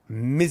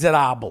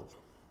miserable.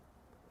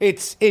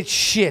 It's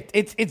shit.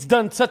 It's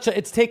done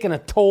it's taken a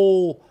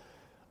toll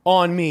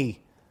on me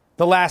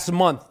the last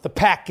month. The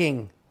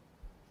packing,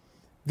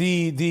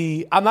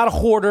 I'm not a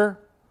hoarder,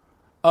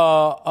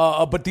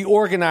 but the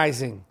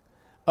organizing,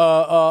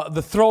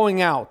 the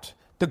throwing out,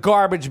 the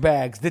garbage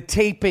bags, the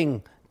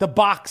taping, the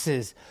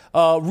boxes,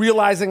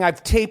 realizing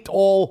I've taped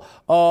all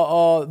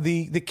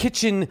the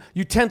kitchen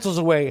utensils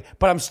away,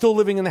 but I'm still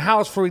living in the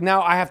house for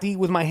now. I have to eat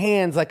with my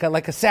hands like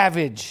a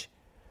savage.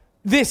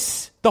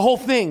 The whole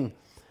thing,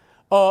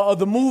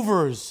 the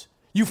movers,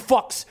 you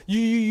fucks,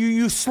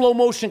 you slow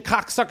motion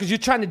cocksuckers, you're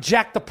trying to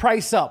jack the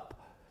price up.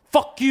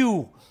 Fuck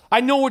you.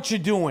 I know what you're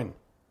doing.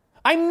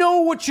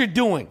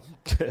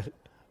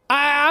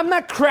 I'm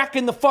not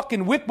cracking the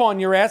fucking whip on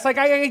your ass. Like,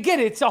 I get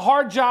it. It's a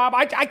hard job.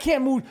 I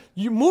can't move.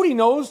 Moody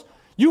knows.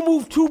 You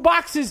moved 2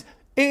 boxes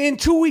in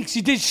 2 weeks.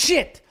 You did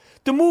shit.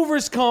 The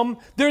movers come.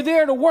 They're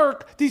there to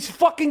work. These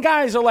fucking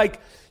guys are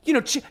like,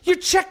 you're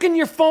checking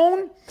your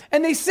phone,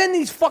 and they send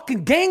these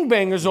fucking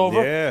gangbangers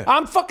over. Yeah.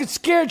 I'm fucking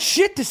scared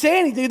shit to say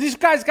anything. This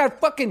guy's got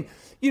fucking,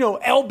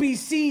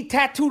 LBC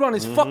tattooed on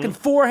his fucking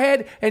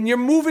forehead, and you're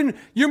moving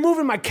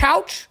my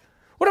couch?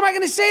 What am I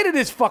going to say to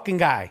this fucking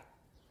guy?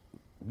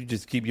 You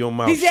just keep your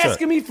mouth shut. He's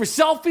asking me for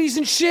selfies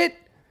and shit.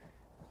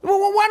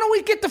 Well, why don't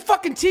we get the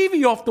fucking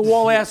TV off the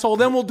wall, asshole?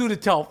 Then we'll do the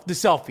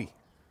selfie.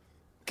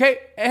 Okay?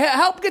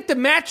 Help get the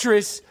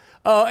mattress.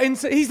 And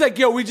so he's like,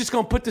 yo, we just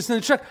going to put this in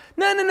the truck.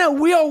 No.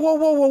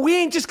 Whoa. We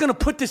ain't just going to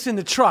put this in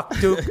the truck,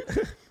 dude.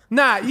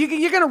 Nah,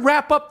 you're going to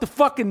wrap up the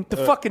fucking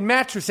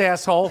mattress,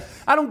 asshole.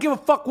 I don't give a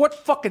fuck what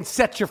fucking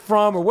set you're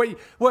from or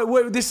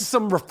what this is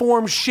some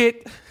reform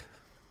shit.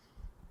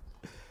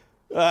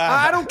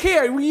 I don't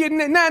care.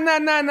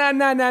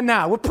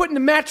 Nah. We're putting the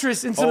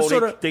mattress in some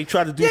sort of... They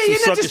try to do some you're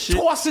not sucker just shit.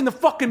 tossing the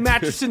fucking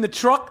mattress in the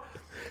truck.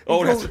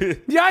 That's...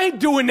 Yeah, I ain't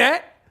doing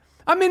that.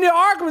 I mean, the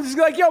argument is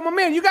like, yo, my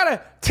man, you got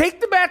to take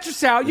the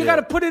mattress out. You got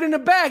to put it in a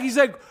bag. He's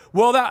like,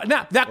 well,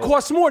 that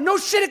costs more. No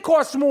shit, it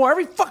costs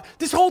more.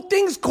 This whole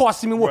thing's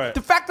costing me more. Right.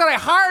 The fact that I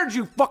hired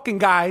you fucking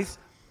guys,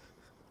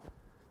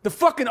 the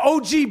fucking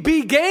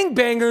OGB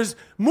gangbangers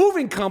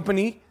moving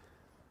company...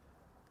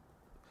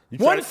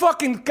 One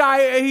fucking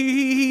guy,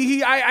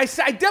 I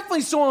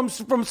definitely saw him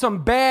from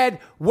some bad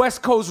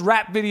West Coast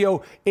rap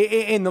video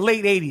in the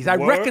late 80s. I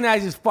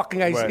recognize his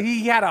fucking eyes. Right.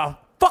 He had a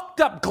fucked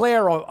up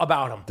glare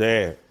about him.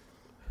 Damn.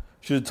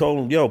 Should have told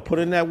him, yo, put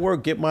in that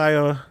work, get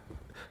my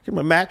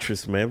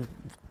mattress, man.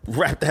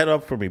 Wrap that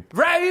up for me.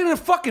 Right in the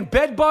fucking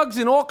bed bugs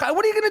and all kinds.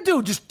 What are you going to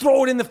do? Just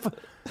throw it in the...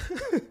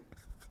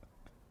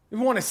 You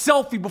want a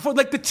selfie before...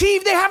 Like the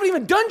TV, they haven't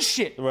even done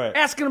shit. Right.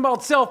 Asking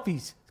about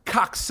selfies.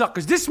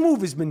 Cocksuckers. This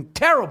move has been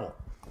terrible.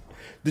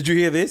 Did you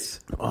hear this?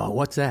 Oh,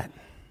 what's that?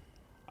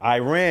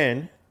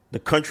 Iran, the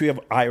country of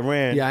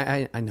Iran.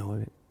 Yeah, I know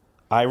of it.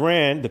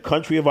 Iran, the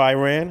country of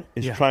Iran,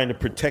 is trying to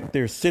protect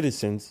their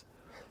citizens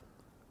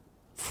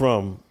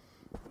from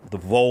the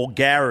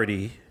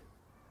vulgarity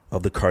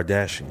of the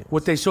Kardashians.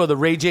 What they saw, the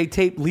Ray J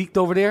tape leaked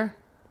over there?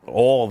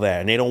 All that.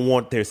 And they don't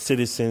want their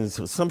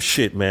citizens... Some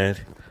shit, man.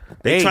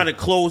 They're trying to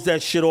close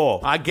that shit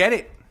off. I get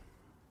it.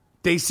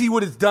 They see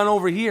what it's done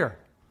over here.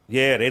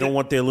 Yeah, they don't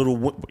want their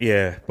little...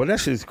 Yeah, but that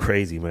shit is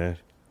crazy, man.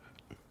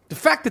 The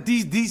fact that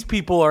these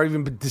people are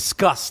even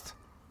discussed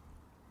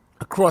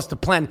across the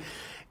planet.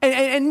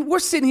 And we're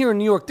sitting here in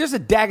New York. There's a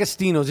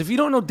D'Agostino's. If you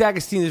don't know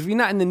D'Agostino's, if you're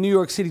not in the New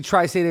York City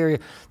tri-state area,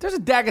 there's a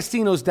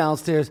D'Agostino's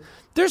downstairs.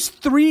 There's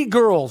 3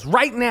 girls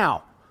right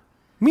now.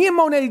 Me and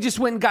Monetti just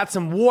went and got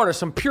some water,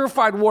 some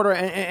purified water,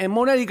 and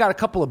Monetti got a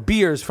couple of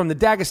beers from the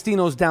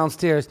D'Agostino's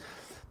downstairs.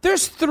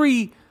 There's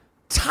 3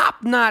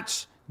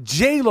 top-notch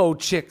J-Lo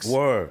chicks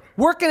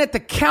working at the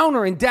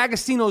counter in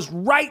D'Agostino's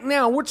right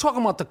now. We're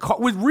talking about the car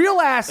with real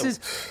asses,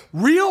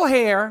 real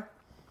hair,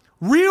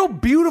 real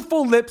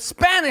beautiful lips,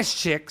 Spanish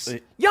chicks,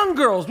 young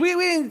girls,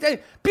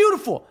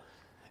 beautiful.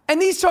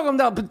 And these talking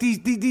about, but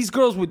these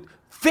girls with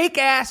fake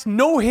ass,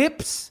 no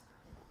hips,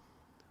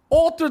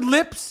 altered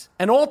lips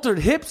and altered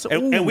hips.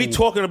 And we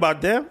talking about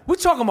them? We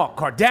talking about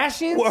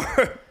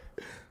Kardashians?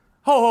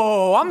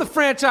 Ho, I'm the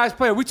franchise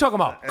player. We talking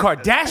about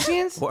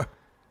Kardashians?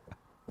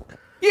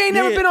 You ain't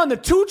never been on the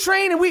 2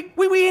 train, and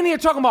we in here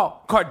talking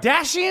about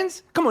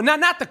Kardashians? Come on,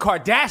 not the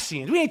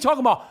Kardashians. We ain't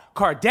talking about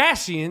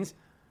Kardashians.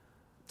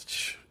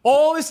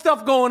 All this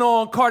stuff going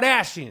on,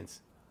 Kardashians.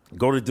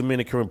 Go to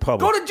Dominican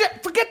Republic.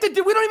 Forget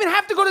we don't even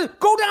have to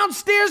go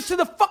downstairs to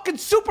the fucking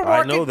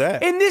supermarket. I know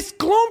that. In this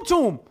gloom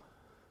tomb.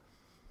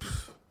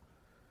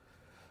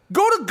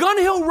 Go to Gun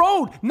Hill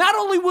Road. Not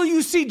only will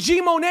you see G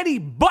Monetti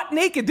butt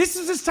naked, this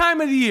is his time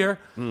of the year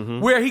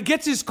where he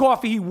gets his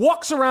coffee, he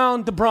walks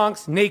around the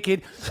Bronx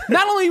naked.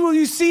 Not only will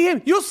you see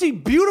him, you'll see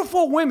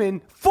beautiful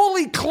women,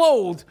 fully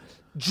clothed,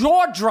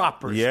 jaw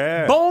droppers,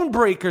 bone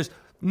breakers,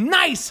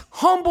 nice,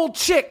 humble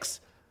chicks.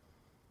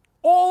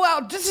 All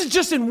out. This is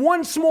just in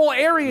one small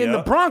area in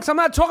the Bronx. I'm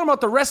not talking about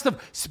the rest of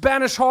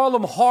Spanish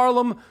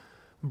Harlem,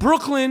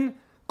 Brooklyn,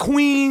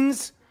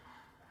 Queens,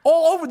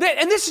 all over there.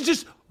 And this is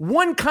just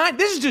one kind.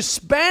 This is just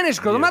Spanish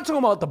girls. I'm not talking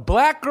about the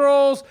black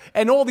girls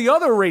and all the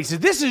other races.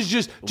 This is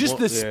just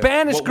the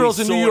Spanish girls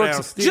in New York.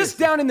 Downstairs. Just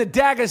down in the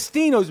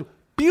D'Agostino's.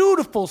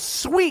 Beautiful,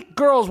 sweet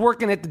girls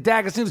working at the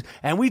D'Agostino's.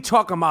 And we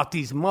talking about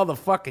these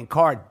motherfucking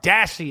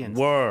Kardashians.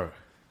 Word.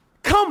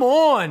 Come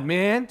on,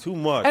 man. Too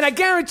much. And I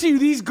guarantee you,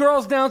 these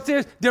girls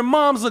downstairs, their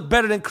moms look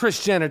better than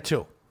Kris Jenner,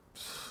 too.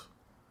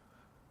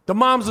 The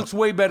moms looks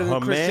way better than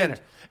Kris Jenner.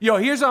 Yo,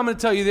 here's how I'm going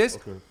to tell you this.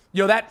 Okay.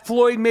 Yo, that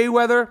Floyd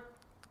Mayweather,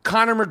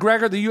 Conor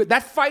McGregor,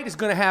 that fight is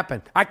going to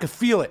happen. I could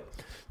feel it.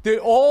 They're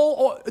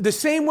all the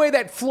same way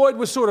that Floyd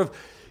was sort of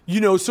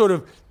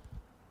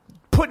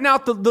putting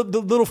out the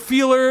little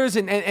feelers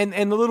and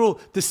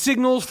the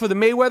signals for the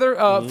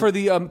Mayweather, for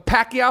the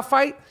Pacquiao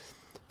fight.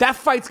 That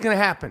fight's going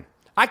to happen.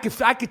 I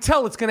could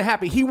tell it's going to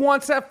happen. He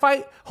wants that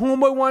fight.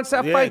 Homeboy wants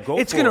that fight.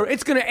 It's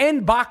going to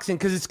end boxing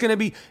because it's going to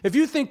be. If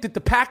you think that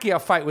the Pacquiao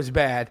fight was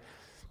bad,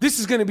 this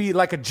is going to be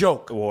like a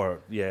joke.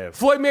 Floyd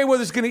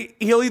Mayweather's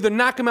he'll either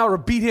knock him out or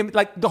beat him.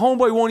 Like the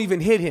homeboy won't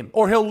even hit him,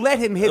 or he'll let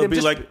him hit him.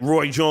 It'll be like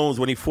Roy Jones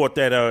when he fought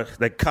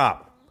that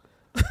cop.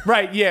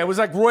 Right, yeah. It was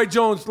like Roy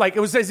Jones. Like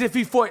it was as if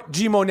he fought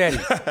G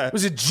Monetti. It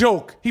was a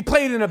joke. He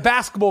played in a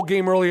basketball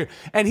game earlier,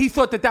 and he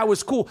thought that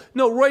was cool.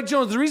 No, Roy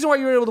Jones, the reason why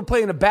you were able to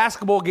play in a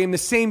basketball game the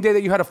same day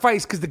that you had a fight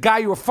is because the guy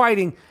you were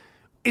fighting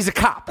is a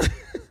cop.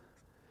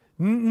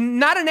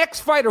 Not an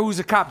ex-fighter who's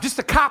a cop, just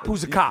a cop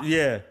who's a cop.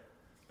 Yeah.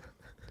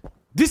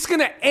 This is going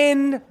to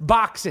end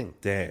boxing.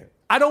 Damn.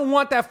 I don't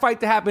want that fight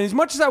to happen. As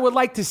much as I would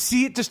like to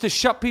see it just to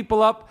shut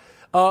people up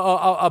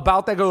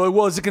about that, go,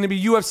 well, is it going to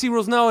be UFC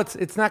rules? No,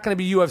 it's not going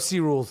to be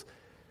UFC rules.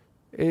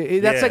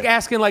 That's like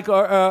asking, like,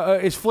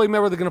 is Floyd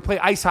Mayweather going to play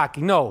ice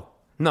hockey? No,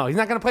 he's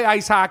not going to play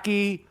ice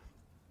hockey.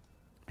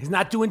 He's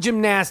not doing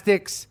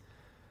gymnastics,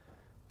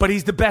 but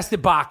he's the best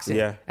at boxing.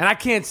 Yeah. And I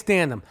can't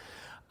stand him.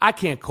 I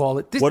can't call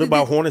it. What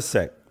about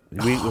Hornacek?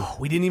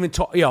 We didn't even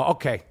talk. Yeah,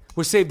 okay.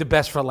 We'll save the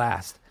best for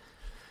last.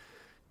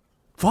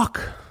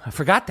 Fuck, I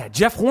forgot that.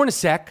 Jeff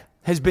Hornacek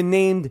has been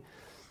named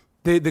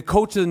the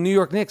coach of the New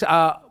York Knicks.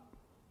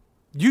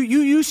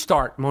 You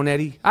start,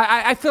 Monetti.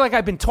 I feel like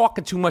I've been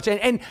talking too much.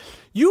 And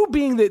you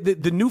being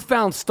the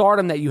newfound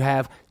stardom that you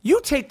have, you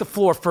take the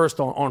floor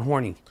first on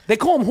Horny. They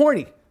call him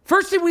Horny.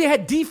 First we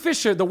had D.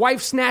 Fisher, the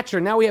wife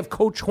snatcher. Now we have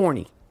Coach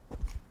Horny.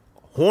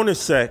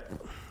 Hornacek,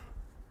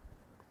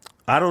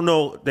 I don't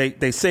know.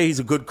 They say he's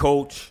a good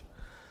coach,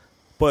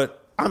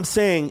 but I'm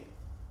saying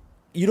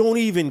you don't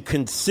even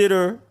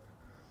consider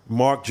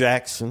Mark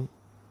Jackson.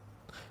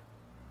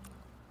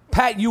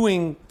 Pat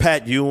Ewing.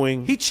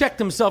 He checked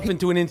himself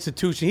into an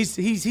institution.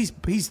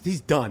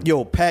 He's done.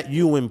 Yo, Pat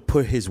Ewing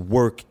put his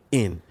work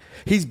in.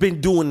 He's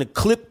been doing the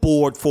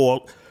clipboard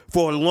for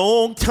a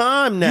long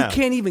time now. You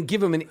can't even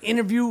give him an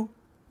interview.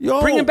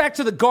 Yo. Bring him back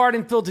to the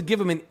Garden field to give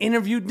him an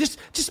interview.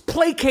 Just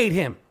placate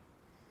him.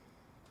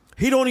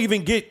 He don't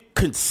even get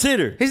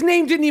considered. His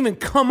name didn't even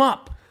come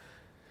up.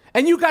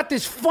 And you got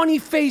this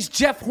funny-faced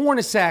Jeff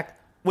Hornacek.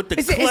 With the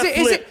cleft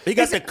lip. He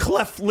got the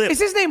cleft lip. Is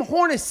his name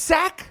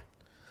Hornacek?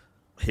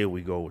 Here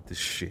we go with this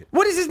shit.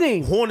 What is his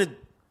name?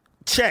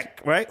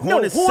 Hornacek, right?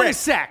 No,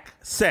 Hornacek.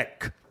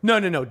 Sek.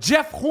 No.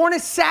 Jeff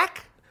Hornacek?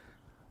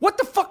 What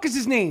the fuck is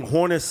his name?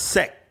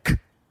 Hornacek.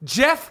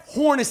 Jeff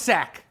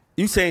Hornacek.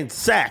 You saying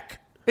sack.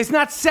 It's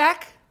not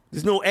sack?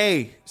 There's no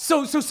A.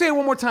 So say it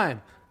one more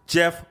time.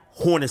 Jeff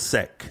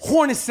Hornacek.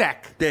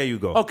 Hornacek. There you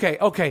go.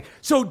 Okay.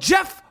 So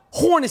Jeff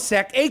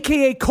Hornacek,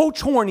 a.k.a. Coach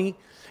Horny,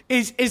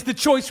 is the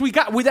choice we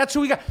got. That's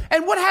who we got.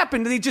 And what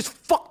happened? Did they just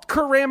fuck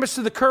Kurt Rambis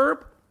to the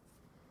curb?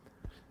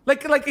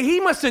 Like he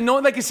must have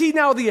known. Like, is he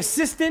now the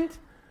assistant?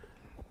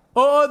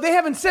 They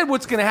haven't said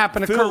what's going to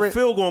happen to Kurt Rambis.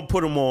 Phil going to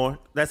put him on.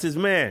 That's his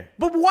man.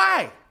 But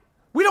why?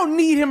 We don't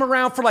need him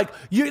around for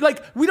we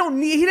don't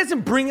need. He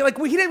doesn't bring it.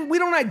 We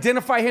don't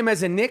identify him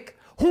as a Nick.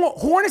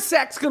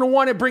 Hornacek's going to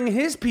want to bring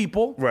his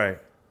people. Right.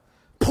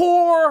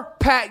 Poor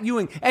Pat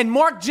Ewing and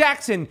Mark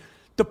Jackson.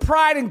 The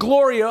pride and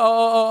glory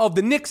of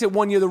the Knicks at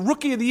one year, the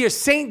Rookie of the Year,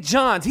 St.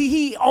 John's.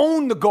 He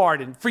owned the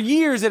Garden for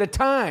years at a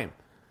time.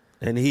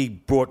 And he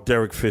brought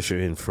Derek Fisher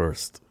in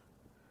first.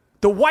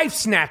 The wife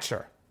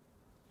snatcher.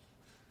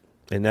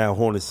 And now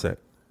Hornacek.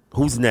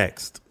 Who's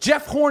next?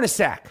 Jeff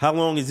Hornacek. How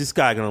long is this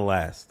guy going to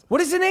last?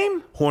 What is the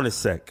name?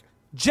 Hornacek.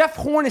 Jeff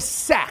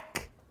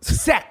Hornacek.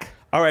 Sek.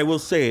 All right, we'll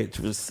say it.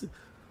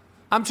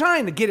 I'm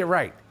trying to get it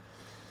right.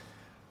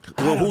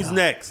 Well, who's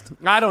next?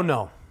 I don't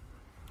know.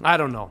 I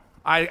don't know.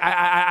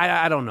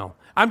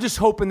 I'm just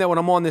hoping that when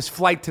I'm on this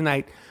flight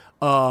tonight,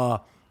 it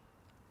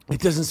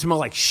doesn't smell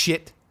like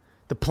shit.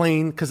 The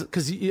plane, because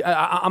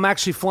I'm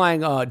actually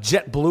flying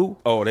JetBlue.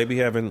 Oh, they be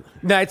having.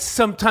 Now, it's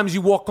sometimes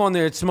you walk on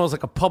there, it smells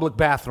like a public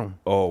bathroom.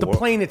 Oh, the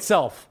plane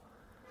itself.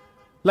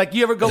 Like,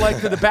 you ever go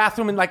to the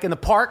bathroom in the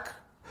park?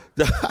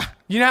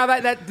 You know how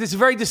that this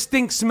very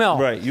distinct smell.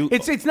 Right.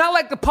 It's not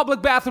like the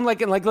public bathroom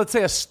in let's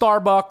say a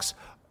Starbucks.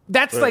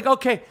 That's right.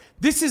 Okay,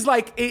 this is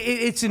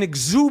it's an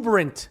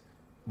exuberant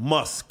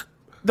musk.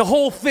 The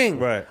whole thing.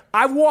 Right.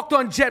 I walked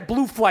on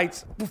JetBlue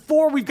flights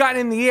before we've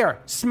gotten in the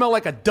air. Smell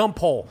like a dump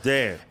hole.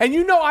 Damn.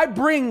 And I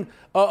bring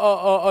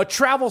a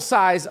travel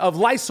size of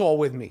Lysol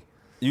with me.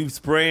 You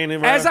spraying it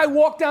around? As I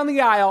walk down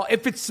the aisle,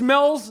 if it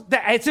smells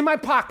that it's in my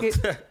pocket,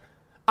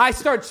 I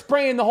start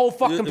spraying the whole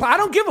fucking plane. I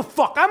don't give a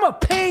fuck. I'm a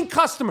paying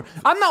customer.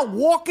 I'm not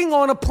walking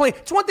on a plane.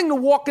 It's one thing to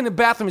walk in the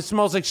bathroom, it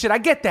smells like shit. I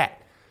get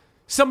that.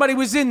 Somebody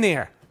was in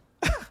there.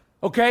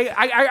 Okay,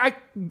 I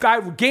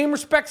game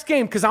respects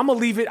game because I'm gonna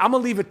leave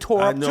it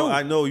tore up too.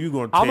 I know you're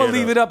gonna. I'm gonna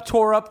leave it up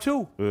tore up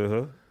too.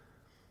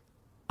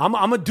 I'm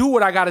gonna do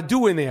what I gotta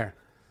do in there.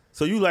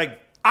 So you like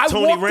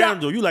Tony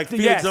Randall? You like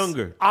Felix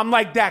Unger? I'm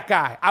like that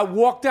guy. I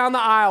walk down the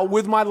aisle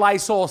with my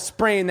Lysol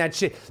spraying that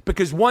shit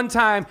because one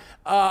time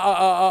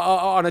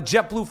on a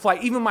JetBlue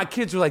flight, even my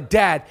kids were like,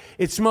 "Dad,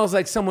 it smells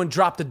like someone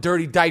dropped a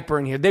dirty diaper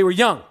in here." They were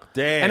young.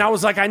 Damn. And I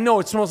was like, "I know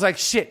it smells like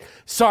shit.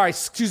 Sorry,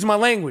 excuse my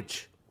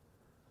language."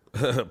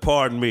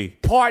 Pardon me.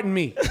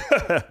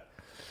 The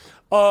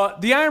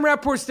Iron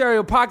Rapport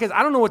Stereo Podcast,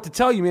 I don't know what to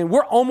tell you, man.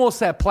 We're almost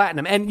at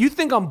platinum. And you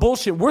think I'm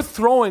bullshit. We're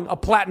throwing a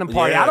platinum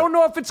party. Yeah. I don't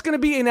know if it's going to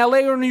be in LA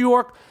or New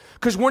York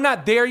because we're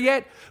not there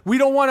yet.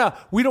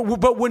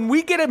 But when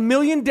we get 1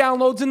 million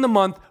downloads in the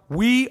month,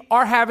 we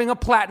are having a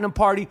platinum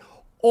party.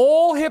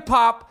 All hip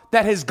hop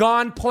that has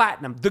gone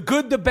platinum. The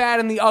good, the bad,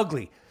 and the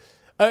ugly.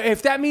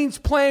 If that means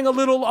playing a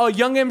little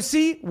Young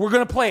MC, we're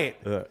going to play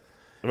it.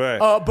 Right.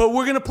 But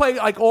we're going to play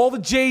all the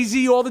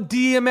Jay-Z, all the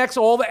DMX,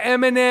 all the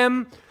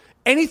Eminem.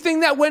 Anything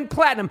that went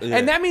platinum. Yeah.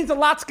 And that means a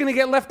lot's going to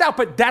get left out,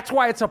 but that's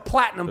why it's a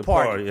platinum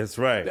party. That's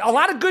right. A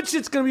lot of good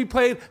shit's going to be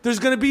played. There's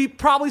going to be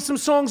probably some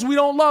songs we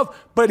don't love,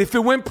 but if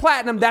it went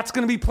platinum, that's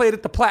going to be played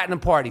at the platinum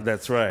party.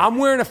 That's right. I'm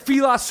wearing a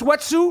Fila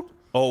sweatsuit.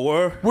 Oh,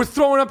 word? We're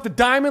throwing up the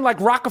diamond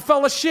like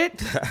Rockefeller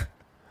shit.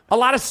 A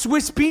lot of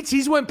Swiss Beats.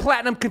 He's went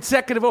platinum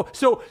consecutive.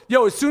 So,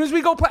 as soon as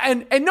we go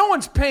platinum, and no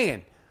one's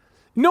paying.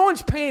 No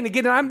one's paying to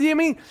get it. I'm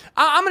going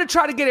to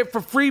try to get it for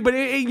free, but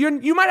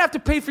you might have to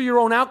pay for your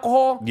own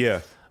alcohol.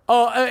 Yeah.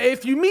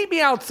 If you meet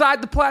me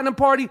outside the platinum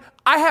party,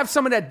 I have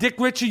some of that Dick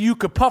Ritchie you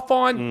could puff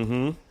on.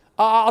 Mm-hmm.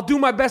 I'll do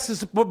my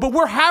best, but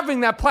we're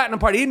having that platinum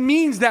party. It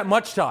means that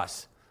much to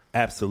us.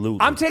 Absolutely.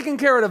 I'm taking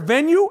care of the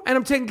venue, and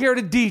I'm taking care of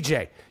the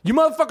DJ. You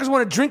motherfuckers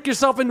want to drink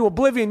yourself into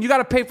oblivion, you got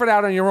to pay for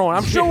that on your own.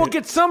 I'm sure we'll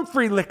get some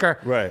free liquor.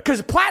 Right.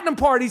 Because platinum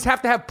parties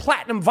have to have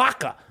platinum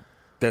vodka.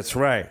 That's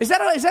right. Is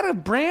that a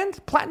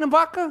brand? Platinum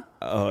vodka?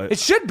 It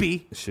should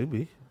be. It should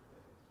be.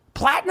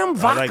 Platinum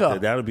vodka. I like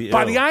that. That'll be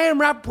by ill. the I Am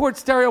Rappaport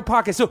Stereo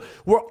Podcast. So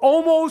we're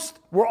almost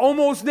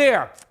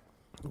there.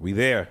 We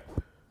there.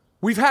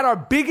 We've had our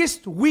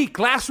biggest week.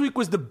 Last week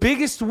was the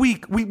biggest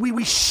week. We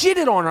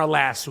shitted on our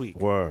last week.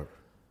 Word.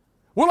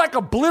 We're like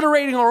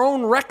obliterating our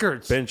own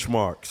records.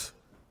 Benchmarks.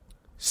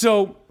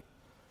 So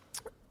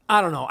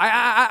I don't know.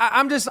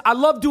 I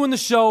love doing the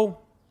show.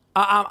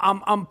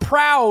 I'm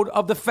proud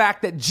of the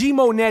fact that G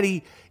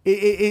Monetti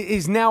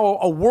is now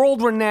a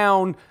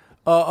world-renowned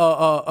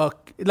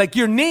like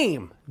your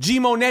name, G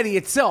Monetti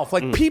itself.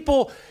 Like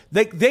people,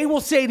 they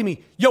will say to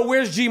me, "Yo,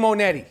 where's G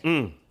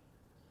Monetti?"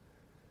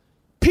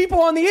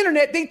 People on the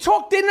internet, they're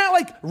not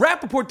like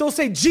Rappaport. They'll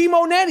say G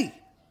Monetti.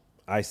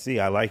 I see.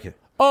 I like it.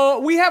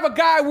 We have a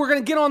guy we're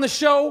gonna get on the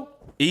show.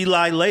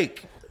 Eli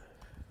Lake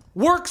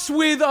Works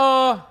with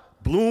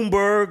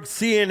Bloomberg,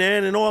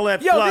 CNN, and all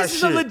that Yo, fly this is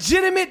shit. a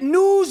legitimate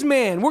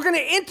newsman. We're going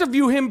to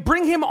interview him,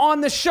 bring him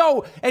on the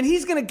show, and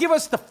he's going to give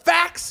us the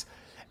facts,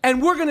 and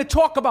we're going to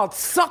talk about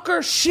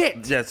sucker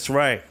shit. That's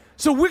right.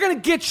 So we're going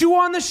to get you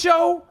on the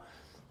show.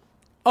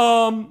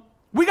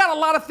 We got a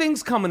lot of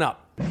things coming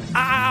up.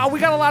 We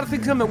got a lot of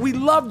things coming up. We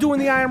love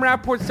doing the I Am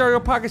Rappaport Stereo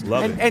Podcast.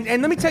 Love it.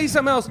 And let me tell you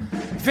something else.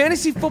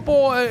 Fantasy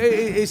football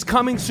is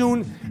coming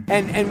soon,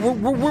 and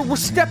we're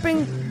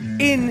stepping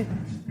in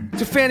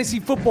to fantasy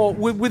football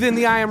within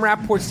the I Am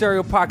Rappaport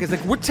Stereo Podcast.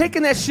 Like, we're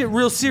taking that shit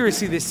real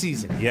seriously this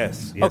season.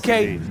 Yes.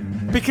 Okay?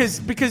 Indeed.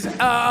 Because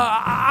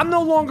I'm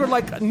no longer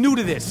like new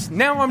to this.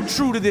 Now I'm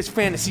true to this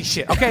fantasy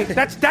shit. Okay?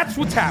 That's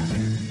what's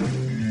happening.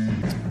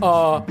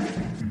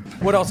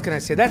 What else can I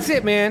say? That's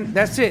it, man.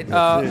 That's it.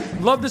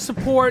 Love the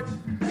support.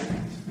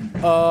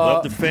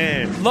 Love the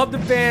fans. Love the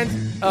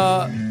fans.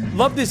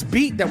 Love this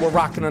beat that we're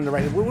rocking under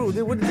right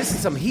here. This is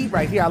some heat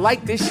right here. I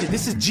like this shit.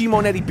 This is G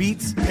Monetti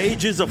Beats.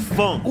 Pages of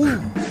funk.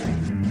 Ooh.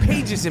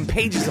 Pages and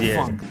pages of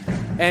funk.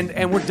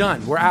 And we're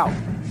done. We're out.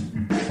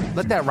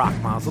 Let that rock,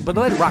 Miles. But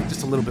let it rock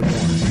just a little bit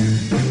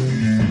more.